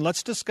Sports Nation.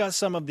 Let's discuss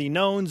some of the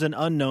knowns and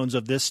unknowns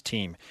of this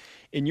team.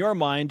 In your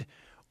mind,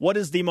 what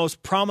is the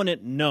most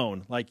prominent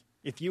known? Like,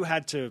 if you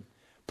had to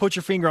put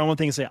your finger on one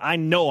thing and say, I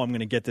know I'm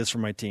going to get this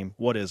from my team,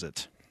 what is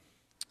it?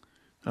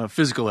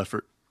 Physical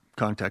effort.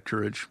 Contact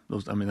courage.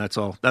 That's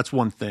all. That's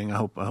one thing. I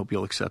hope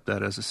you'll accept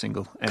that as a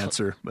single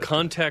answer. But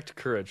contact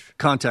courage.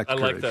 Contact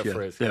courage. I like that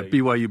phrase. Yeah,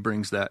 BYU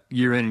brings that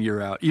year in,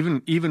 year out.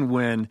 Even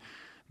when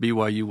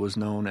BYU was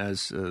known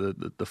as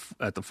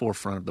at the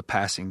forefront of the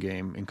passing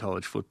game in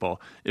college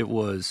football, it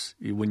was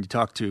when you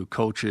talk to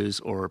coaches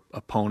or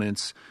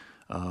opponents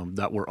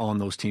that were on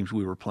those teams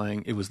we were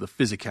playing, it was the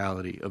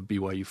physicality of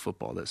BYU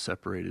football that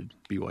separated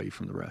BYU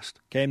from the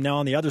rest. Okay, now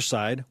on the other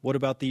side, what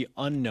about the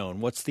unknown?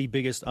 What's the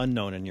biggest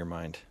unknown in your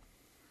mind?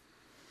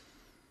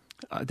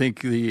 I think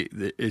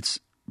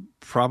it's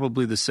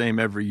probably the same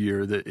every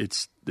year. That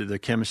it's the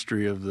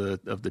chemistry of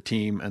the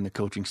team and the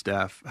coaching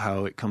staff,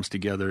 how it comes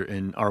together,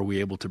 and are we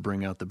able to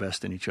bring out the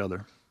best in each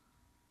other.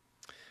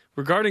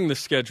 Regarding the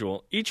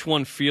schedule, each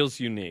one feels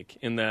unique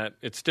in that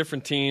it's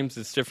different teams,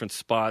 it's different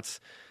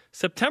spots.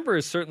 September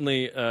is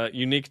certainly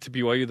unique to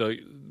BYU, though.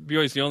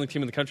 BYU is the only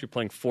team in the country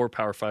playing 4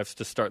 Power Fives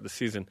to start the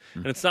season.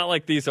 And it's not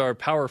like these are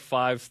Power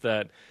Fives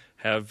that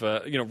have,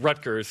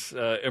 Rutgers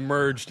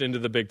emerged into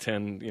the Big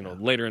Ten,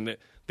 later in the.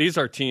 These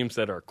are teams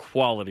that are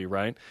quality,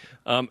 right?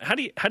 How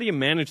do you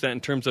manage that in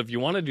terms of you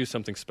want to do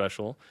something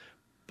special,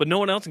 but no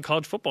one else in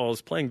college football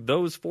is playing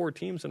those 4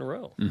 teams in a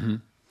row? Mm-hmm.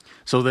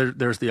 So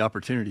there's the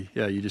opportunity.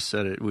 Yeah, you just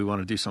said it. We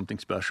want to do something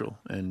special,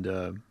 and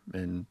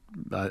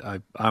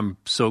I'm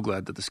so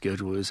glad that the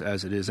schedule is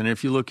as it is. And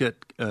if you look at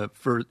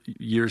for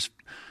years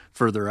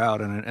further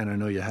out, and I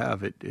know you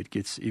have, it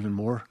gets even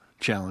more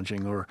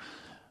challenging. Or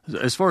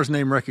as far as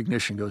name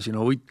recognition goes,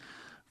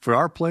 for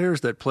our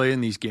players that play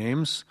in these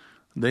games,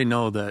 they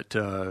know that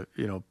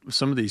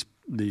some of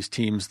these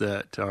teams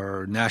that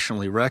are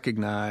nationally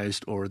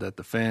recognized or that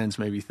the fans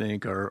maybe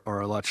think are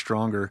a lot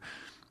stronger.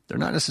 They're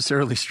not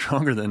necessarily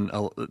stronger than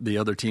the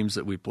other teams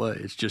that we play.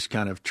 It's just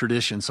kind of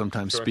tradition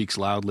sometimes speaks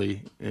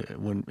loudly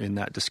when in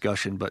that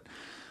discussion. But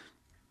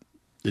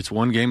it's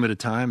one game at a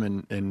time,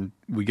 and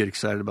we get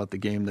excited about the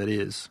game that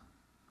is.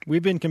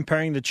 We've been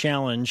comparing the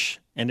challenge,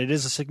 and it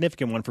is a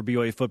significant one for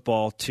BYU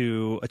football,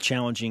 to a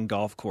challenging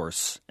golf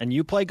course. And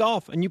you play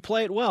golf, and you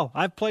play it well.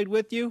 I've played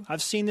with you.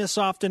 I've seen this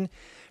often.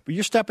 But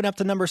you're stepping up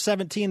to number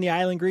 17, the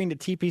Island Green, to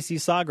TPC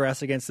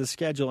Sawgrass against this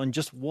schedule. And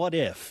just what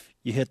if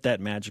you hit that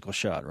magical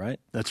shot,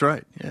 right? That's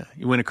right. Yeah,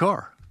 you win a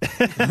car.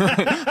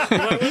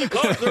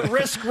 The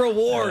risk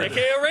reward.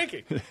 AKA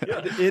ranking.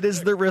 Yeah. It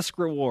is the risk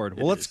reward.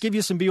 Well, let's give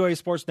you some BYU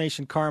Sports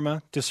Nation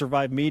karma to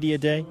survive Media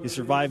Day. You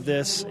survive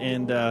this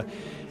and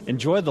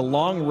enjoy the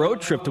long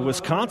road trip to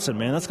Wisconsin,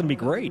 man. That's going to be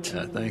great.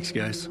 Thanks,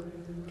 guys.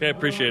 Okay,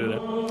 appreciated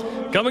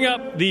it. Coming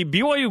up, the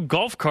BYU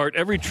golf cart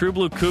every True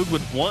Blue Coug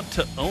would want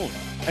to own.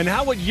 And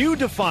how would you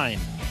define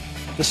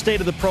the state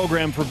of the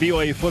program for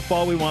BYU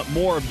football? We want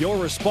more of your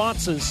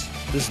responses.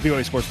 This is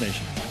BYU Sports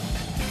Nation.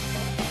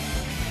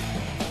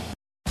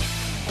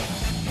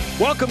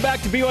 Welcome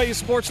back to BYU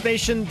Sports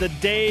Nation, the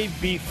day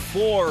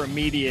before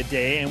Media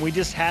Day, and we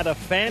just had a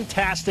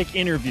fantastic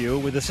interview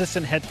with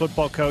assistant head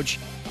football coach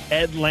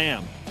Ed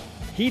Lamb.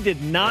 He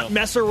did not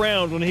mess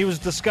around when he was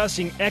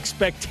discussing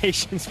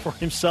expectations for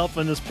himself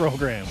in this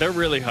program. They're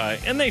really high,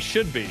 and they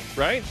should be,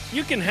 right?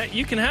 You can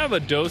have a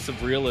dose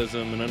of realism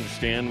and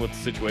understand what the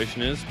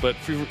situation is, but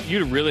for you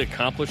to really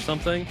accomplish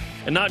something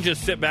and not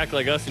just sit back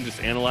like us and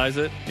just analyze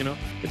it,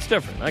 it's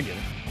different. I get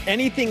it.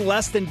 Anything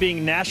less than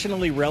being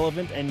nationally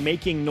relevant and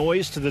making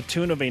noise to the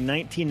tune of a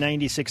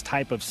 1996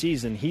 type of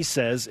season, he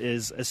says,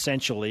 is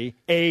essentially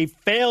a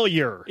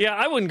failure. Yeah,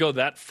 I wouldn't go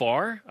that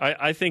far.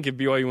 I think if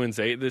BYU wins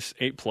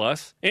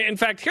 8+. In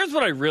fact, here's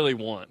what I really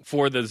want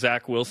for the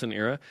Zach Wilson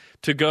era,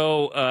 to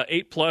go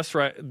 8+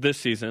 right this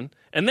season,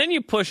 and then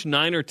you push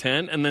 9 or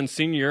 10, and then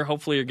senior year,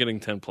 hopefully you're getting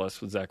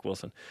 10+ with Zach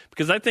Wilson.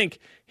 Because I think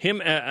him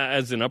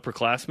as an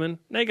upperclassman,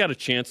 they got a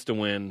chance to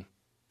win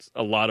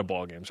a lot of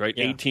ball games, right?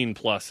 Yeah.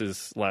 18+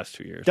 his last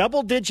 2 years.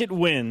 Double-digit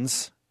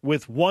wins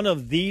with one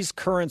of these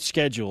current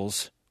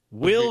schedules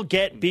will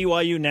get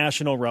BYU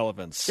national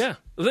relevance. Yeah.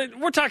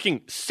 We're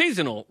talking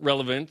seasonal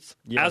relevance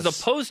as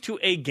opposed to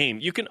a game.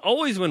 You can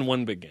always win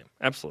one big game.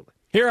 Absolutely.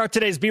 Here are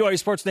today's BYU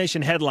Sports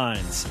Nation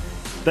headlines.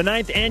 The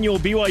 9th annual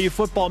BYU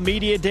Football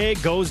Media Day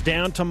goes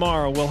down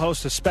tomorrow. We'll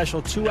host a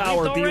special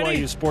 2-hour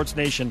BYU Sports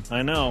Nation.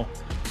 I know.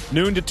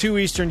 Noon to 2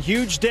 Eastern,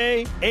 huge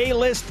day.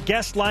 A-list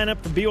guest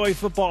lineup for BYU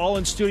football, all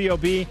in Studio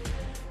B.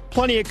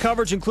 Plenty of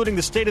coverage, including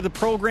the state of the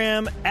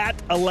program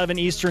at 11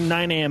 Eastern,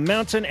 9 a.m.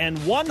 Mountain, and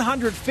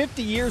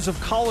 150 years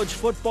of college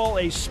football,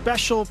 a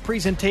special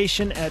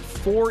presentation at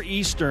 4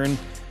 Eastern.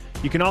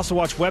 You can also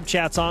watch web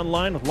chats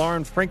online with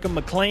Lauren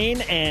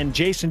Frankham-McLean and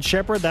Jason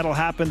Shepard. That'll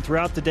happen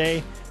throughout the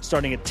day,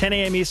 starting at 10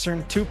 a.m.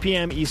 Eastern, 2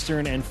 p.m.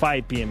 Eastern, and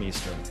 5 p.m.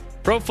 Eastern.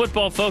 Pro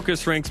Football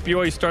Focus ranks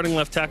BYU starting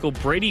left tackle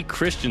Brady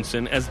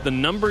Christensen as the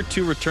number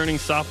 2 returning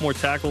sophomore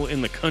tackle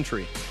in the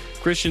country.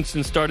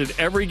 Christensen started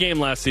every game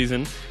last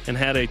season and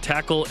had a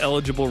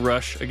tackle-eligible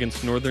rush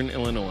against Northern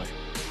Illinois.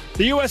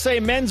 The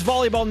USA Men's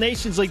Volleyball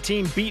Nations League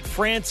team beat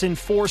France in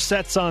 4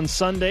 sets on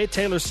Sunday.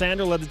 Taylor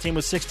Sander led the team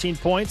with 16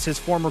 points. His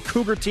former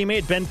Cougar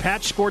teammate Ben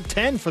Patch scored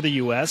 10 for the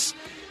U.S.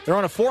 They're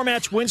on a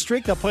 4-match win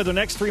streak. They'll play their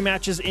next 3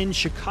 matches in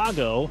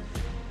Chicago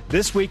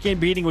this weekend,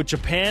 beating with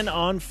Japan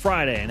on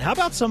Friday. And how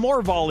about some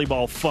more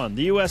volleyball fun?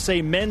 The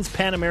USA Men's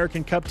Pan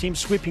American Cup team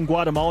sweeping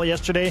Guatemala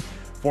yesterday.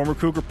 Former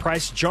Cougar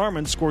Price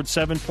Jarman scored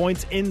 7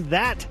 points in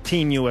that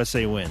Team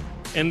USA win.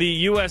 And the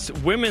U.S.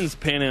 Women's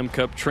Pan Am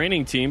Cup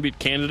training team beat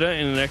Canada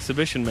in an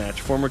exhibition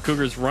match. Former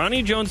Cougars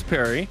Ronnie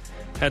Jones-Perry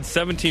had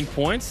 17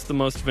 points, the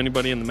most of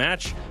anybody in the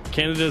match.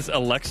 Canada's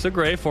Alexa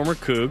Gray, former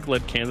Coug,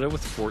 led Canada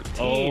with 14.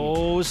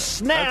 Oh,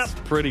 snap. That's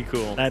pretty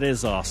cool. That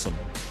is awesome.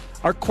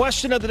 Our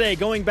question of the day,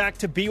 going back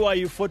to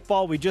BYU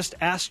football, we just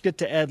asked it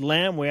to Ed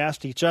Lamb. We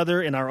asked each other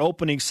in our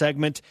opening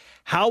segment,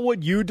 how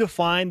would you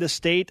define the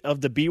state of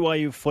the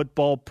BYU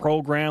football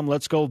program?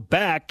 Let's go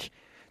back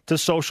to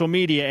social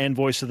media and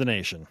Voice of the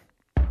Nation.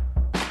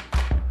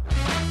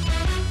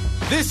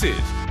 This is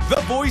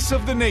the Voice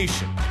of the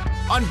Nation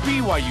on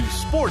BYU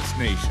Sports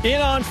Nation. In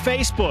on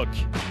Facebook,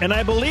 and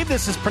I believe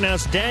this is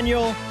pronounced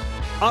Daniel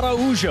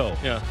Araujo.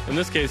 Yeah, in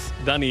this case,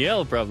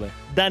 Daniel probably.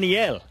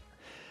 Daniel.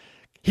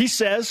 He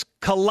says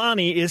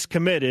Kalani is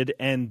committed,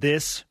 and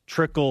this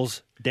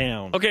trickles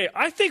down. Okay,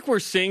 I think we're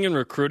seeing in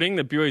recruiting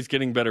that BYU is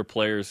getting better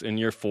players in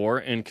year 4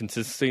 and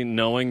consistency,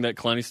 knowing that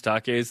Kalani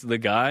Sitake is the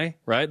guy,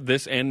 right,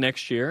 this and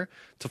next year.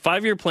 It's a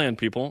 5-year plan,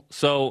 people.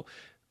 So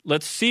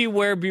let's see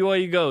where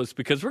BYU goes,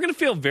 because we're going to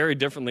feel very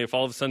differently if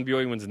all of a sudden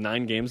BYU wins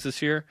 9 games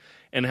this year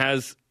and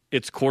has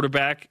its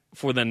quarterback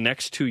for the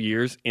next 2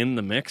 years in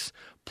the mix,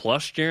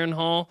 plus Jaron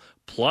Hall,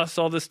 plus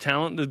all this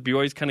talent that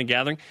BYU's kind of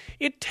gathering.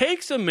 It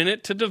takes a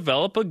minute to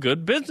develop a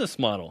good business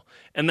model.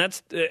 And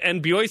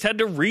BYU's had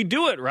to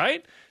redo it,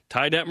 right?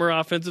 Ty Detmer,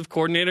 offensive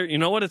coordinator. You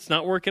know what? It's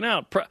not working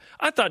out.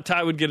 I thought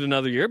Ty would get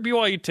another year.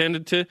 BYU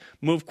tended to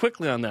move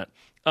quickly on that.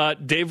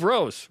 Dave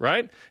Rose,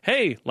 right?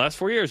 Hey, last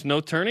 4 years,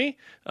 no tourney,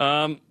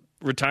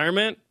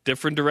 retirement,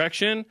 different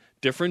direction,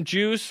 different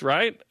juice,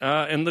 right?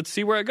 And let's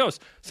see where it goes.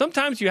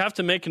 Sometimes you have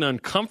to make an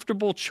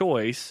uncomfortable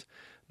choice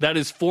that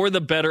is for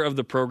the better of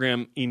the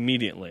program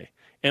immediately.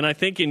 And I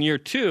think in year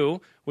 2,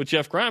 with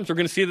Jeff Grimes, we're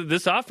going to see that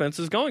this offense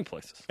is going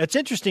places. It's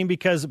interesting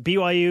because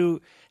BYU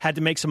had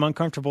to make some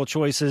uncomfortable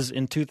choices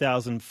in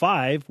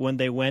 2005 when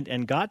they went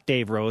and got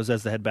Dave Rose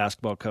as the head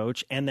basketball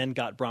coach and then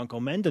got Bronco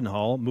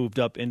Mendenhall moved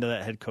up into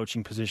that head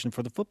coaching position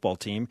for the football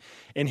team.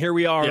 And here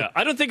we are. Yeah,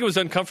 I don't think it was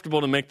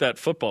uncomfortable to make that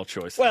football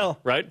choice. Well,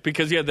 right?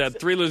 Because you had that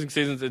 3 losing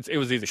seasons, it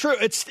was easy. True.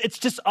 It's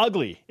just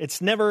ugly.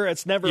 It's never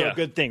a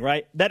good thing,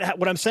 right?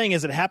 What I'm saying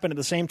is it happened at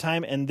the same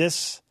time, and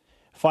this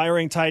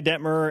firing Ty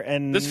Detmer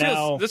and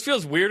this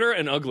feels weirder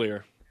and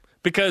uglier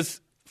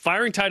because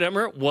firing Ty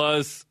Detmer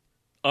was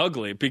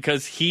ugly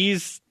because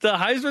he's the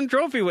Heisman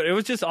Trophy. It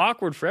was just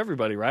awkward for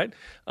everybody, right?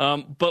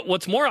 But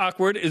what's more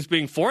awkward is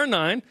being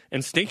 4-9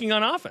 and stinking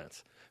on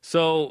offense.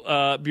 So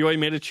BYU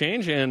made a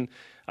change, and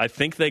I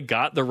think they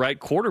got the right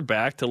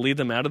quarterback to lead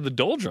them out of the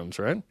doldrums,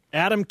 right?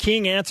 Adam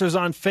King answers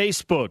on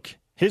Facebook,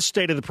 his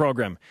state of the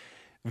program.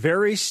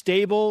 Very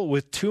stable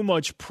with too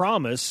much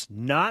promise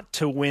not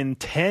to win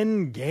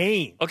 10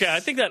 games. Okay, I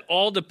think that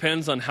all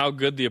depends on how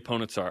good the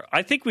opponents are.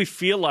 I think we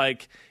feel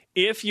like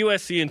if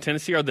USC and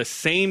Tennessee are the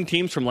same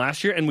teams from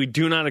last year, and we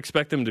do not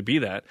expect them to be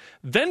that,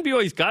 then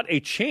BYU's got a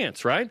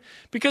chance, right?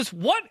 Because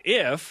what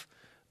if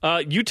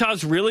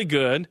Utah's really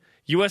good,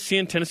 USC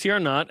and Tennessee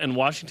are not, and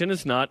Washington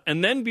is not,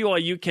 and then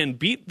BYU can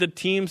beat the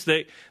teams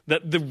that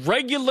the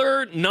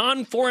regular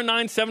non-4-9,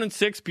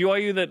 7-6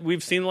 BYU that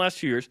we've seen the last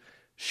few years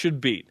should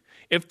beat.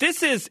 If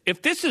this is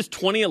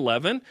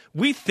 2011,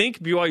 we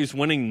think BYU's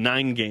winning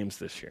 9 games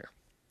this year,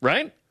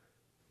 right?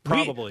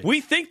 Probably. We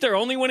think they're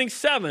only winning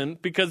 7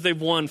 because they've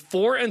won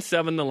 4 and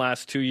 7 the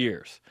last 2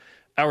 years.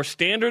 Our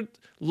standard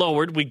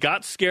lowered. We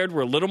got scared.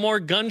 We're a little more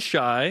gun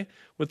shy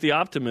with the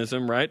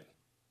optimism, right?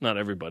 Not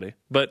everybody,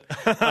 but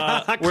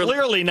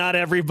clearly not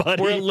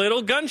everybody. We're a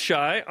little gun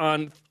shy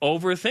on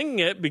overthinking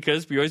it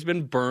because BYU's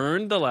been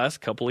burned the last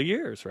couple of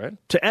years, right?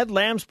 To Ed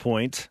Lamb's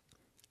point,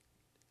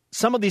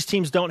 some of these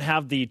teams don't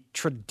have the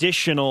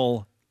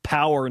traditional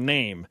power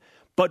name.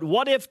 But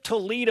what if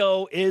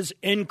Toledo is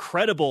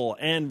incredible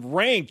and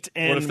ranked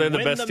and what if they're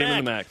the best team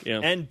in the MAC? Yeah.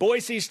 And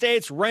Boise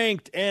State's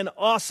ranked and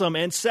awesome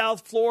and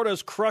South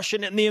Florida's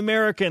crushing it in the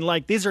American?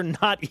 Like, these are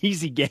not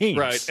easy games.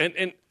 Right.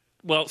 And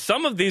well,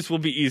 some of these will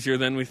be easier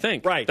than we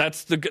think. Right.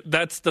 That's the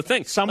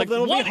thing. Some of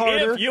them will be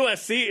harder. What if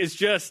USC is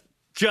just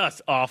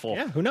awful?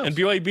 Yeah, who knows? And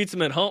BYU beats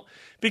them at home.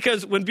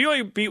 Because when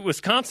BYU beat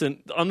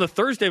Wisconsin, on the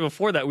Thursday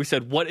before that, we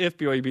said, what if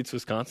BYU beats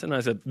Wisconsin? And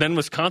I said, then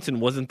Wisconsin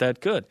wasn't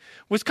that good.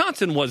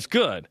 Wisconsin was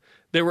good.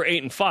 They were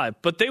 8-5,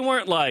 but they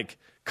weren't like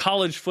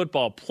college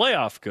football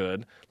playoff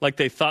good like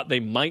they thought they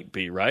might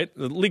be, right?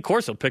 Lee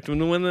Corso picked them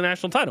to win the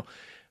national title.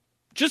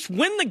 Just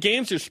win the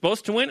games you're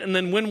supposed to win and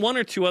then win 1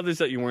 or 2 others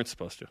that you weren't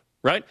supposed to,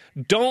 right?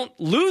 Don't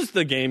lose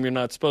the game you're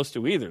not supposed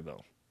to either,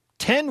 though.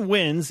 10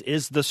 wins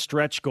is the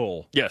stretch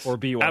goal for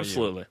BYU.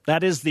 Absolutely.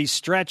 That is the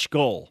stretch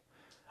goal.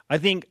 I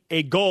think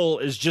a goal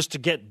is just to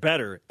get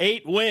better.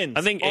 8 wins.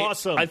 I think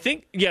awesome.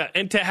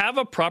 And to have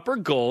a proper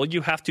goal, you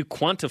have to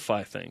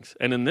quantify things.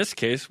 And in this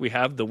case, we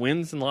have the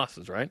wins and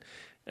losses, right?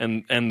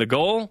 And the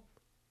goal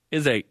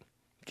is 8.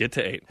 Get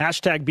to 8.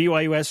 Hashtag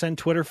BYUSN,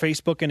 Twitter,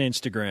 Facebook, and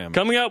Instagram.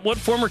 Coming up, what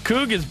former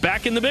Coug is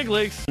back in the big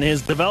leagues?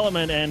 His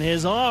development and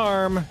his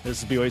arm.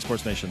 This is BYU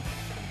Sports Nation.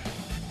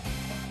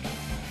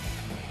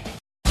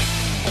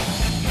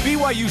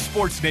 BYU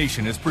Sports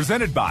Nation is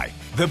presented by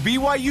The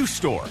BYU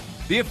Store,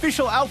 the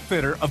official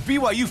outfitter of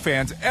BYU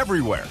fans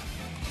everywhere.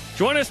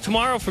 Join us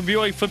tomorrow for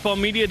BYU Football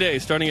Media Day,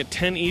 starting at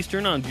 10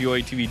 Eastern on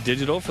BYU TV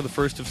Digital for the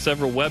first of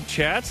several web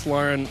chats.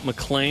 Lauren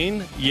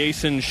McLean,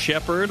 Jason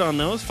Shepard on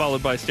those,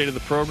 followed by State of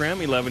the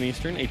Program, 11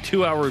 Eastern, a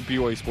 2-hour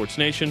BYU Sports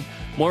Nation,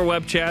 more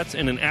web chats,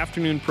 and an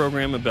afternoon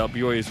program about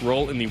BYU's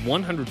role in the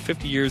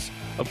 150 years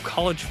of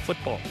college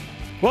football.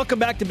 Welcome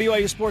back to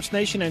BYU Sports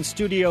Nation and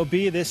Studio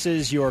B. This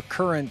is your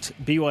current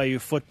BYU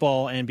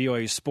football and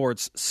BYU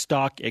Sports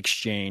stock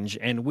exchange,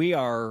 and we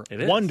are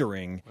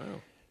wondering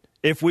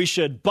if we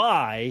should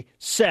buy,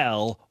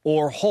 sell,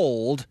 or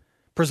hold,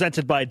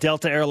 presented by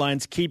Delta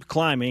Airlines Keep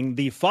Climbing.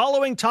 The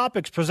following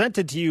topics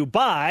presented to you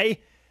by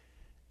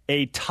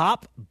a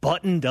top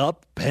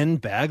buttoned-up Ben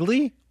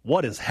Bagley.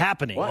 What is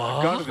happening? What?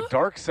 I've gone to the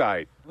dark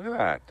side. Look at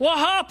that. What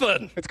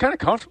happened? It's kind of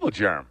comfortable,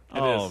 Jarom.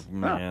 It is.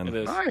 Man. It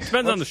is. Nice.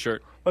 Depends on the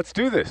shirt. Let's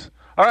do this.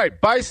 All right,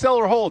 buy, sell,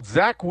 or hold.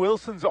 Zach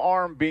Wilson's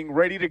arm being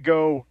ready to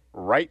go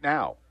right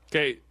now.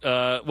 Okay,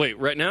 wait,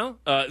 right now?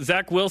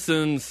 Zach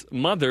Wilson's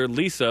mother,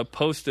 Lisa,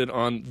 posted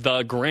on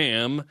the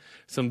Gram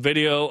some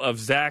video of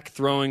Zach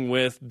throwing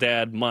with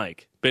dad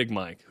Mike, Big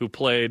Mike, who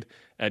played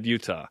at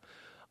Utah.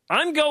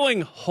 I'm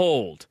going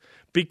hold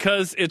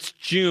because it's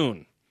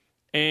June,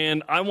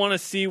 and I want to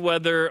see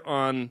whether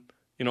on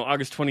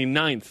August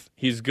 29th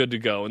he's good to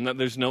go and that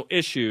there's no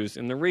issues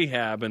in the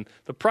rehab and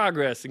the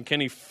progress, and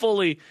can he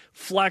fully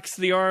flex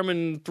the arm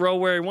and throw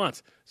where he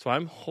wants. So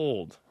I'm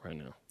hold right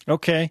now.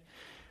 Okay.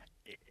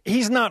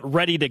 He's not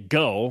ready to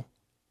go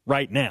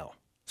right now.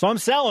 So I'm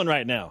selling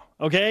right now,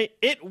 okay?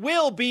 It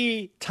will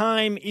be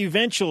time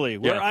eventually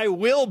where I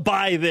will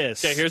buy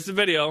this. Okay, here's the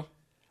video.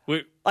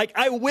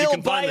 I will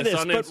buy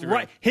this,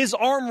 but his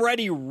arm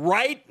ready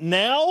right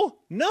now?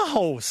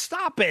 No,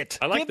 stop it.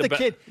 I like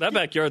kid. That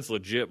backyard's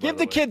legit, Give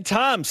the kid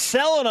time.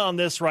 Selling on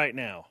this right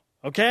now,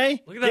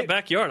 okay? Look at that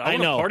backyard. I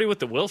want to party with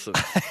the Wilsons.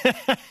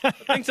 That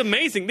thing's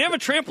amazing. They have a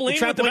trampoline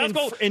with the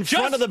basketball in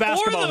front of the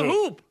basketball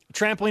hoop.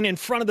 Trampoline in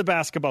front of the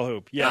basketball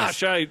hoop. Yes.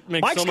 Gosh, I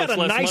make Mike's so much got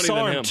a less nice money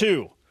arm than him.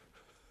 too.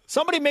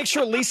 Somebody make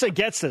sure Lisa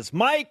gets this.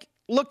 Mike,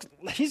 look,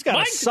 he's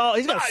got a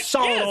solid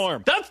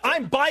arm.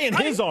 I'm buying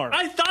his arm.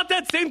 I thought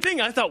that same thing.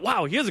 I thought,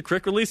 wow, he has a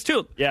quick release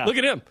too. Yeah. Look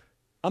at him.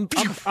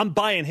 I'm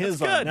buying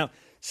his arm. Good. Now,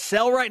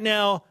 sell right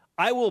now.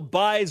 I will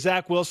buy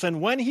Zach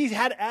Wilson when he's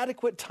had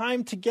adequate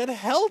time to get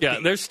healthy. Yeah,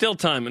 there's still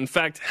time. In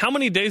fact, how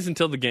many days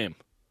until the game?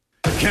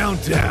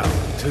 Countdown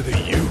to the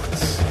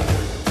Utes.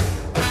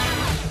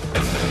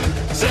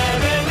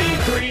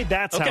 73.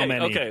 That's how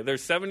many. Okay,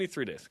 there's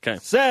 73 days. Okay.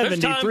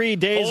 73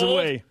 days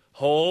away.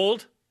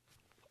 Hold.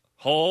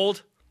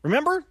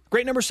 Remember?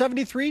 Great number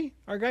 73?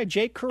 Our guy,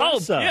 Jake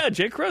Caressa. Oh, yeah,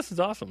 Jake Caressa is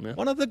awesome, man.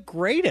 One of the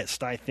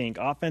greatest, I think,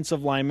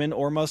 offensive linemen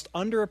or most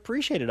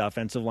underappreciated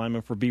offensive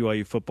linemen for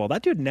BYU football.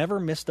 That dude never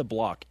missed a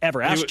block,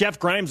 ever. Ask Jeff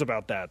Grimes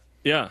about that.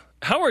 Yeah.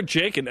 How are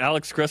Jake and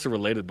Alex Caressa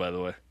related, by the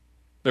way?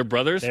 They're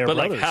brothers? They're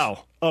brothers. Like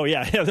how? Oh,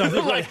 yeah.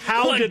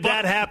 How did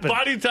that happen?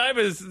 Body type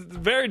is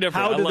very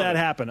different. How did that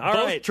happen? All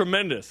Both right.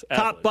 Tremendous.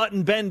 Top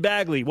button, Ben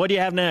Bagley. What do you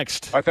have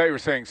next? I thought you were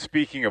saying,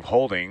 speaking of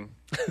holding,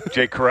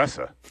 Jake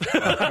Caressa.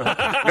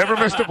 Never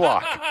missed a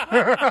block.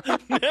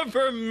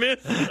 Never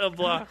missed a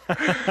block.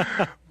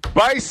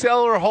 Buy,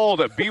 sell, or hold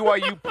a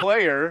BYU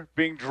player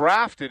being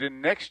drafted in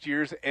next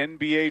year's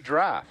NBA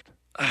draft.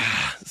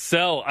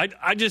 Sell.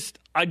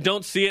 I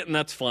don't see it, and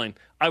that's fine.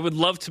 I would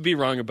love to be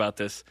wrong about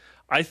this.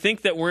 I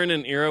think that we're in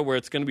an era where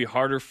it's going to be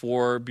harder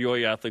for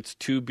BYU athletes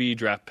to be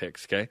draft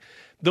picks, okay?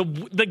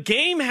 The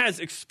game has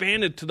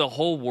expanded to the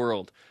whole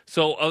world.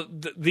 So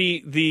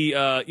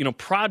the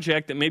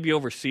project that may be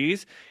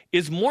overseas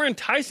is more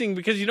enticing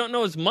because you don't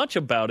know as much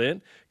about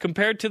it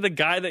compared to the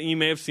guy that you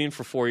may have seen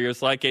for 4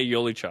 years, like a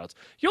Yoli Childs.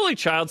 Yoli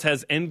Childs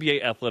has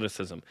NBA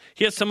athleticism.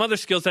 He has some other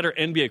skills that are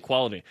NBA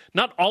quality.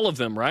 Not all of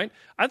them, right?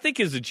 I think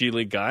he's a G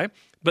League guy,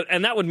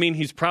 and that would mean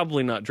he's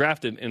probably not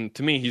drafted. And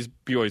to me, he's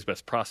BYU's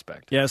best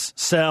prospect. Yes,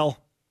 sell.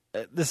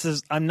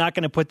 I'm not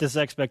going to put this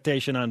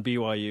expectation on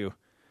BYU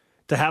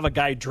to have a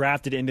guy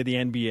drafted into the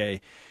NBA.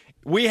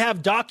 We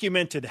have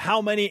documented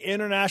how many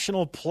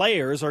international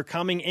players are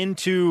coming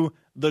into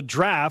the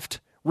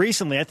draft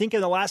recently. I think in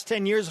the last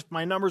 10 years, if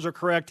my numbers are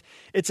correct,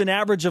 it's an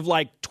average of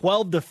like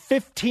 12 to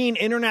 15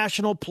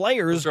 international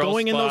players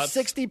going in those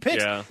 60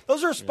 picks. Yeah.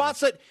 Those are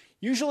spots that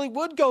usually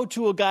would go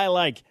to a guy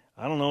like,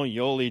 I don't know,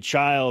 Yoli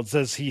Childs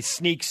as he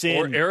sneaks in.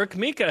 Or Eric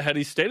Mika had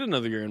he stayed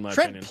another year, in my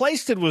opinion. Trent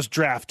Plaisted was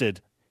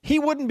drafted. He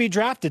wouldn't be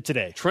drafted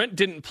today. Trent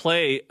didn't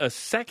play a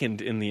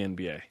second in the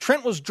NBA.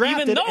 Trent was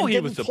drafted even though and he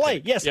didn't was play.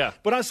 Pick. Yes, yeah.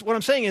 But what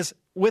I'm saying is,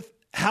 with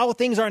how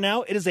things are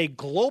now, it is a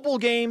global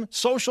game,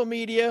 social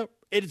media.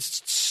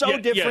 It's so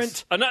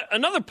different. Yes.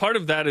 Another part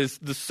of that is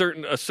a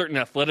certain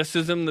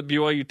athleticism that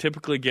BYU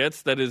typically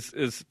gets that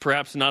is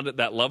perhaps not at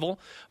that level.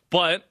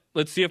 But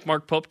let's see if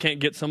Mark Pope can't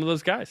get some of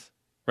those guys,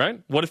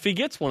 right? What if he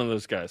gets one of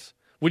those guys?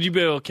 Would you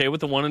be okay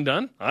with the one and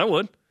done? I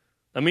would.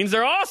 That means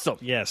they're awesome.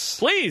 Yes.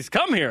 Please,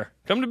 come here.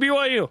 Come to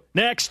BYU.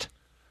 Next.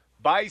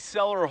 Buy,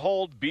 sell, or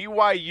hold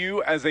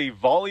BYU as a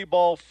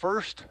volleyball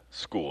first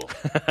school.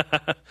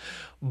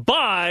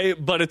 Buy,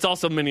 but it's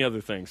also many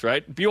other things,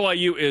 right?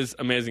 BYU is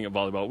amazing at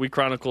volleyball. We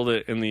chronicled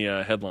it in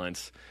the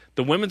headlines.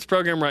 The women's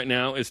program right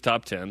now is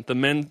top 10. The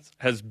men's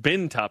has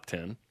been top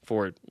 10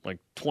 for like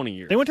 20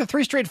 years. They went to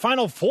 3 straight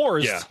Final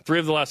Fours. Yeah, 3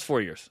 of the last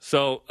 4 years.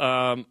 So,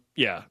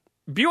 yeah,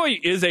 BYU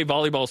is a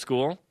volleyball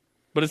school,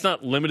 but it's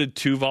not limited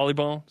to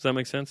volleyball. Does that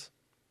make sense?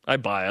 I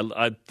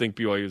think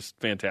BYU is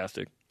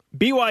fantastic.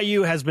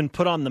 BYU has been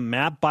put on the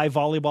map by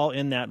volleyball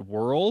in that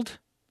world,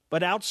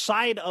 but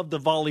outside of the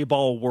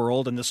volleyball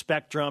world and the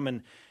spectrum,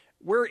 and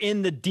we're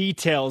in the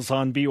details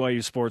on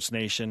BYU Sports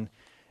Nation,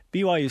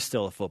 BYU is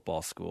still a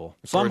football school.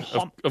 So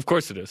of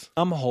course it is.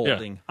 I'm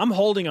holding. Yeah. I'm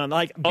holding on.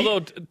 Although,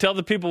 tell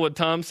the people what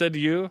Tom said to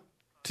you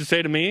to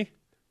say to me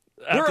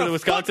after the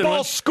Wisconsin football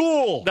win.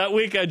 School. That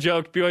week I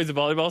joked BYU's a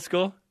volleyball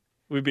school.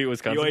 We beat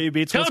Wisconsin. BYU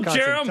beats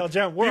Wisconsin. Tell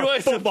Jarom we're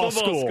BYU's a football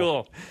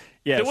school.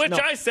 Yes, to which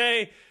I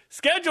say,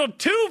 schedule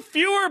 2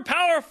 fewer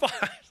Power 5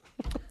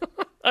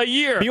 a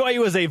year.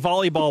 BYU is a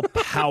volleyball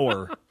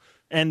power,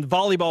 and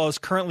volleyball is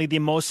currently the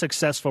most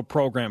successful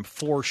program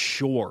for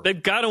sure.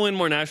 They've got to win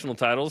more national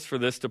titles for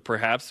this to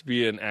perhaps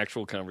be an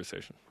actual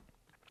conversation.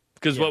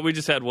 Because what we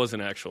just had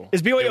wasn't actual.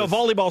 Is BYU a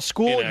volleyball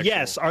school? inactual.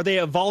 Yes. Are they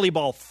a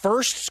volleyball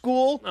first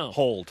school? No.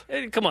 Hold.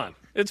 Hey, come on.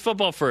 It's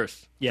football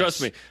first. Yes.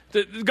 Trust me.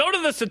 Go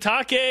to the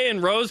Satake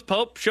and Rose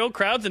Pope show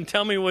crowds and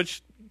tell me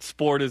which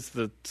sport is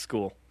the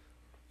school.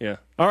 Yeah.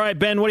 All right,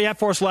 Ben, what do you have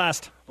for us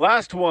last?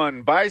 Last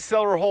one, buy,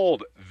 sell, or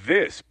hold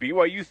this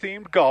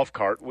BYU-themed golf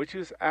cart, which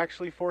is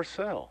actually for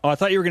sale. Oh, I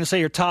thought you were going to say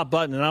your top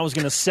button, and I was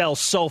going to sell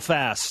so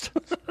fast.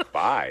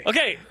 Buy.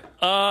 Okay.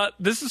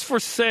 This is for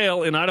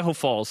sale in Idaho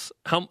Falls.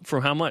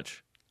 For how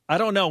much? I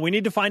don't know. We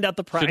need to find out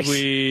the price. Should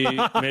we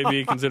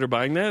maybe consider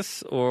buying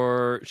this,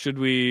 or should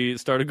we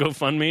start a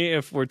GoFundMe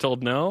if we're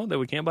told no, that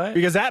we can't buy it?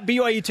 Because at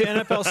BYU to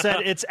NFL said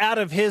it's out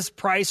of his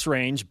price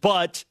range,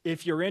 but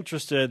if you're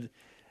interested,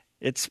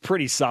 it's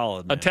pretty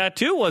solid, man. A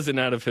tattoo wasn't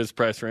out of his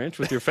price range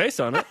with your face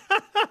on it.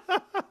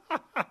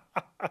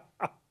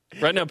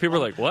 Right now, people are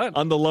like, what?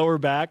 On the lower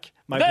back,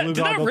 Did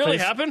that really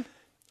happen?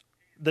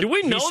 Do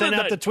we know he sent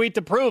out the tweet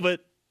to prove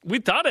it? We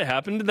thought it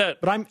happened.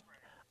 But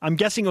I'm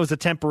guessing it was a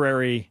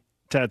temporary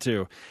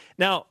tattoo.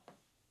 Now,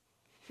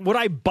 would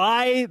I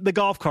buy the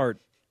golf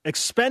cart?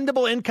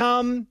 Expendable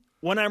income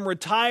when I'm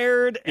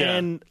retired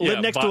and live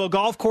next to a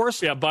golf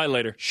course? Yeah, buy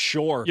later.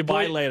 Sure,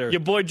 buy later. Your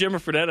boy Jimmer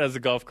Fredette has a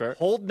golf cart.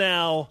 Hold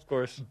now. Of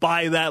course.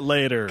 Buy that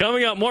later.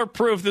 Coming up, more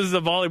proof this is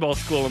a volleyball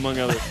school, among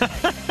others.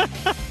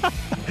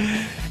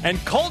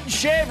 And Colton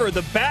Shaver,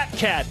 the Bat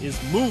Cat, is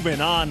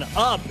moving on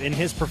up in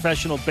his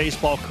professional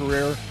baseball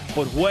career.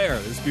 But where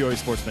is BYU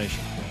Sports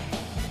Nation?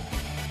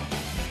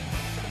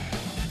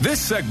 This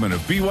segment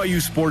of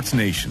BYU Sports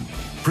Nation,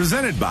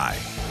 presented by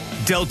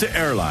Delta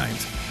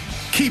Airlines.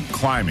 Keep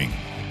climbing.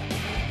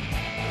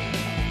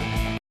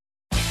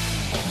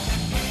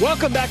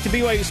 Welcome back to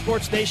BYU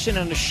Sports Nation,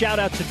 and a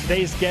shout-out to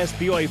today's guest,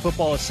 BYU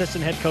football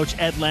assistant head coach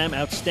Ed Lamb.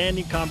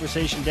 Outstanding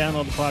conversation.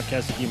 Download the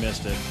podcast if you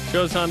missed it.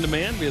 Shows on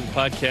demand via the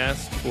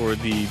podcast or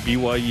the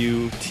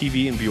BYU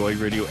TV and BYU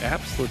radio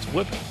apps. Let's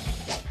whip it.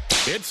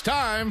 It's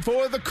time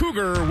for the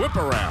Cougar Whip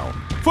Around.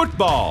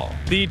 Football.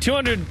 The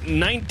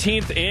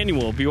 219th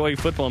annual BYU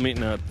football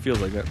meeting, it feels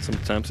like that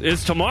sometimes,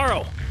 is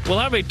tomorrow. We'll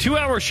have a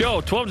 2-hour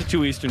show, 12 to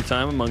 2 Eastern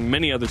Time, among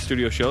many other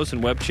studio shows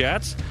and web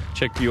chats.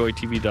 Check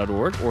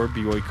BYUtv.org or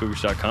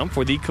BYUCougars.com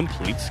for the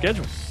complete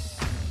schedule.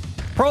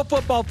 Pro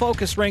Football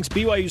Focus ranks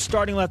BYU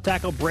starting left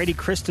tackle Brady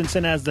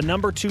Christensen as the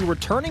number 2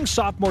 returning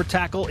sophomore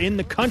tackle in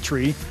the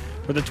country.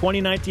 For the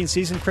 2019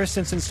 season,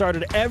 Christensen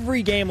started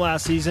every game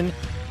last season.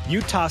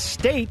 Utah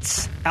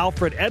State's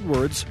Alfred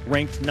Edwards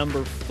ranked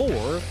number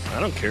 4. I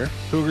don't care.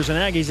 Cougars and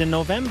Aggies in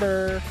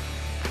November.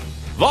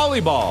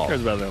 Volleyball. Who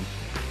cares about them?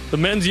 The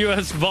men's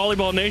U.S.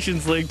 Volleyball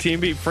Nations League team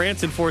beat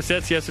France in 4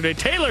 sets yesterday.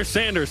 Taylor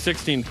Sanders,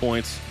 16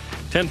 points.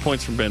 10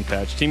 points from Ben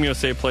Patch. Team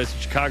USA plays in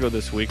Chicago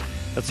this week.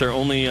 That's their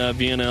only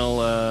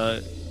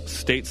VNL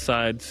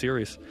stateside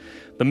series.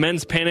 The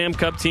men's Pan Am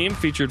Cup team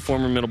featured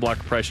former middle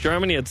blocker Price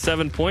Jarman. He had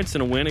 7 points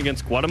in a win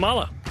against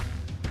Guatemala.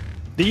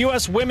 The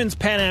U.S. Women's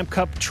Pan Am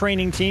Cup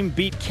training team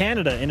beat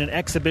Canada in an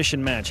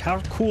exhibition match.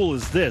 How cool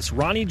is this?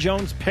 Ronnie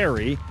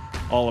Jones-Perry,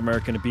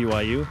 All-American at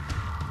BYU,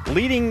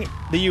 leading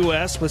the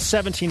U.S. with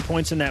 17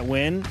 points in that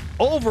win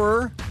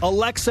over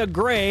Alexa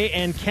Gray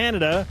and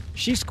Canada.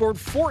 She scored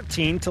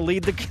 14 to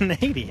lead the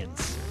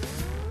Canadians.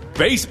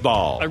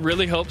 Baseball. I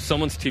really hope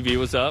someone's TV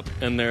was up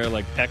and their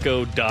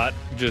Echo Dot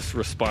just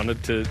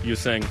responded to you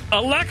saying,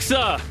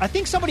 Alexa! I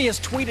think somebody has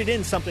tweeted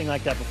in something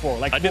like that before.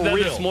 I did that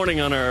this morning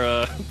on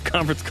our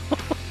conference call.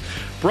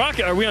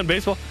 Are we on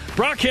baseball?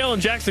 Brock Hale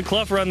and Jackson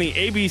Clough are on the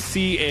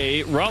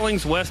ABCA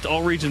Rawlings West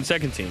All-Region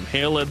second team.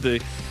 Hale led the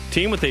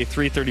team with a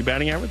 .330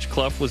 batting average.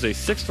 Clough was a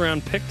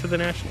 6th-round pick to the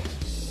Nationals.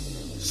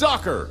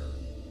 Soccer.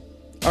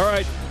 All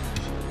right,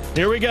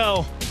 here we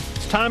go.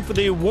 It's time for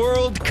the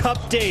World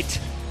Cup date.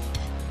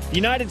 The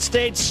United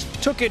States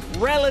took it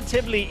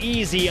relatively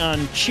easy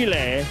on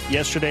Chile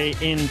yesterday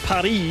in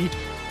Paris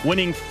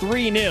winning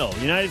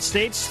 3-0. United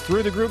States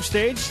through the group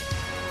stage.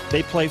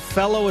 They play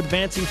fellow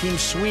advancing team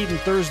Sweden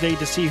Thursday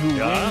to see who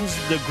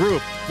wins the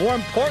group. More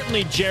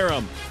importantly,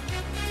 Jarom.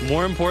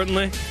 More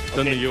importantly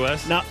than the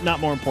U.S.? Not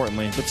more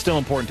importantly, but still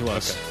important to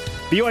us.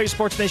 BYU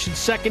Sports Nation's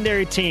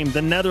secondary team,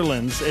 the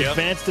Netherlands,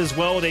 advanced as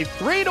well with a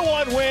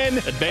 3-1 win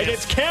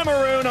against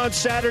Cameroon on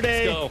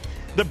Saturday. Let's go.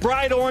 The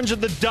Bright Orange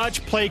of the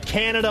Dutch play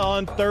Canada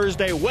on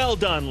Thursday. Well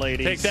done,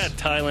 ladies. Take that,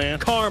 Thailand.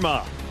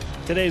 Karma.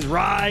 Today's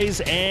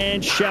rise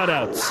and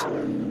shout-outs.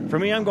 For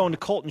me, I'm going to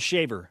Colton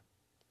Shaver,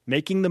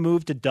 making the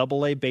move to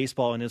AA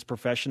baseball in his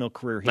professional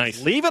career.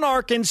 He's leaving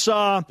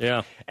Arkansas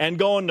and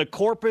going to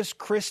Corpus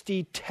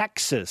Christi,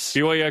 Texas.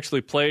 BYU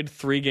actually played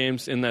 3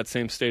 games in that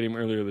same stadium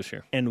earlier this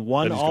year. And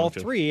won all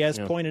 3, as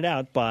pointed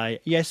out by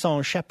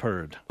Yason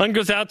Shepard. One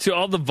goes out to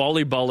all the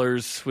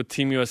volleyballers with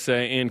Team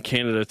USA in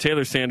Canada.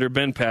 Taylor Sander,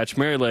 Ben Patch,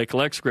 Mary Lake,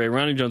 Alex Gray,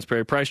 Ronnie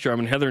Jones-Perry, Price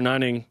Jarman, Heather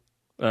Nining,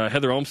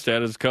 Heather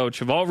Olmstead as coach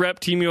have all repped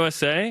Team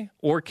USA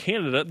or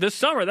Canada this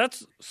summer.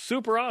 That's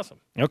super awesome.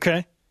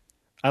 Okay.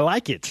 I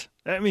like it.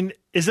 I mean,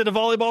 is it a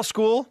volleyball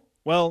school?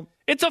 Well,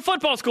 it's a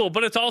football school,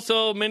 but it's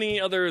also many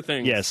other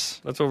things.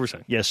 Yes. That's what we're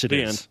saying. Yes, it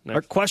is.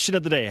 Our question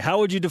of the day. How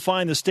would you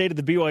define the state of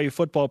the BYU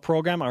football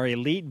program? Our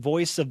elite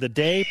voice of the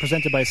day,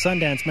 presented by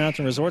Sundance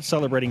Mountain Resort,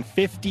 celebrating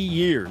 50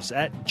 years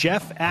at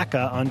Jeff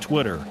Aka on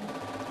Twitter.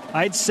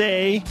 I'd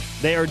say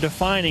they are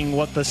defining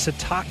what the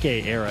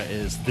Satake era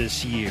is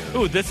this year.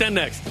 Ooh, this and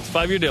next. It's a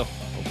 5-year deal.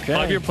 Okay.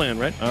 5-year plan,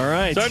 right? All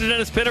right. Sergeant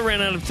Dennis Pitta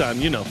ran out of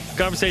time. You know.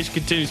 Conversation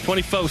continues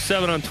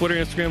 24/7 on Twitter,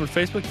 Instagram, and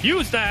Facebook.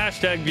 Use the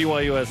hashtag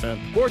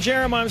BYUSN. For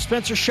Jarom, I'm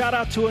Spencer. Shout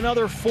out to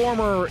another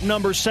former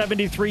number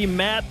 73,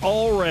 Matt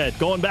Allred.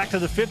 Going back to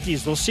the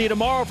 50s. We'll see you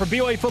tomorrow for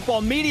BYU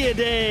Football Media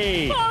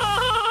Day.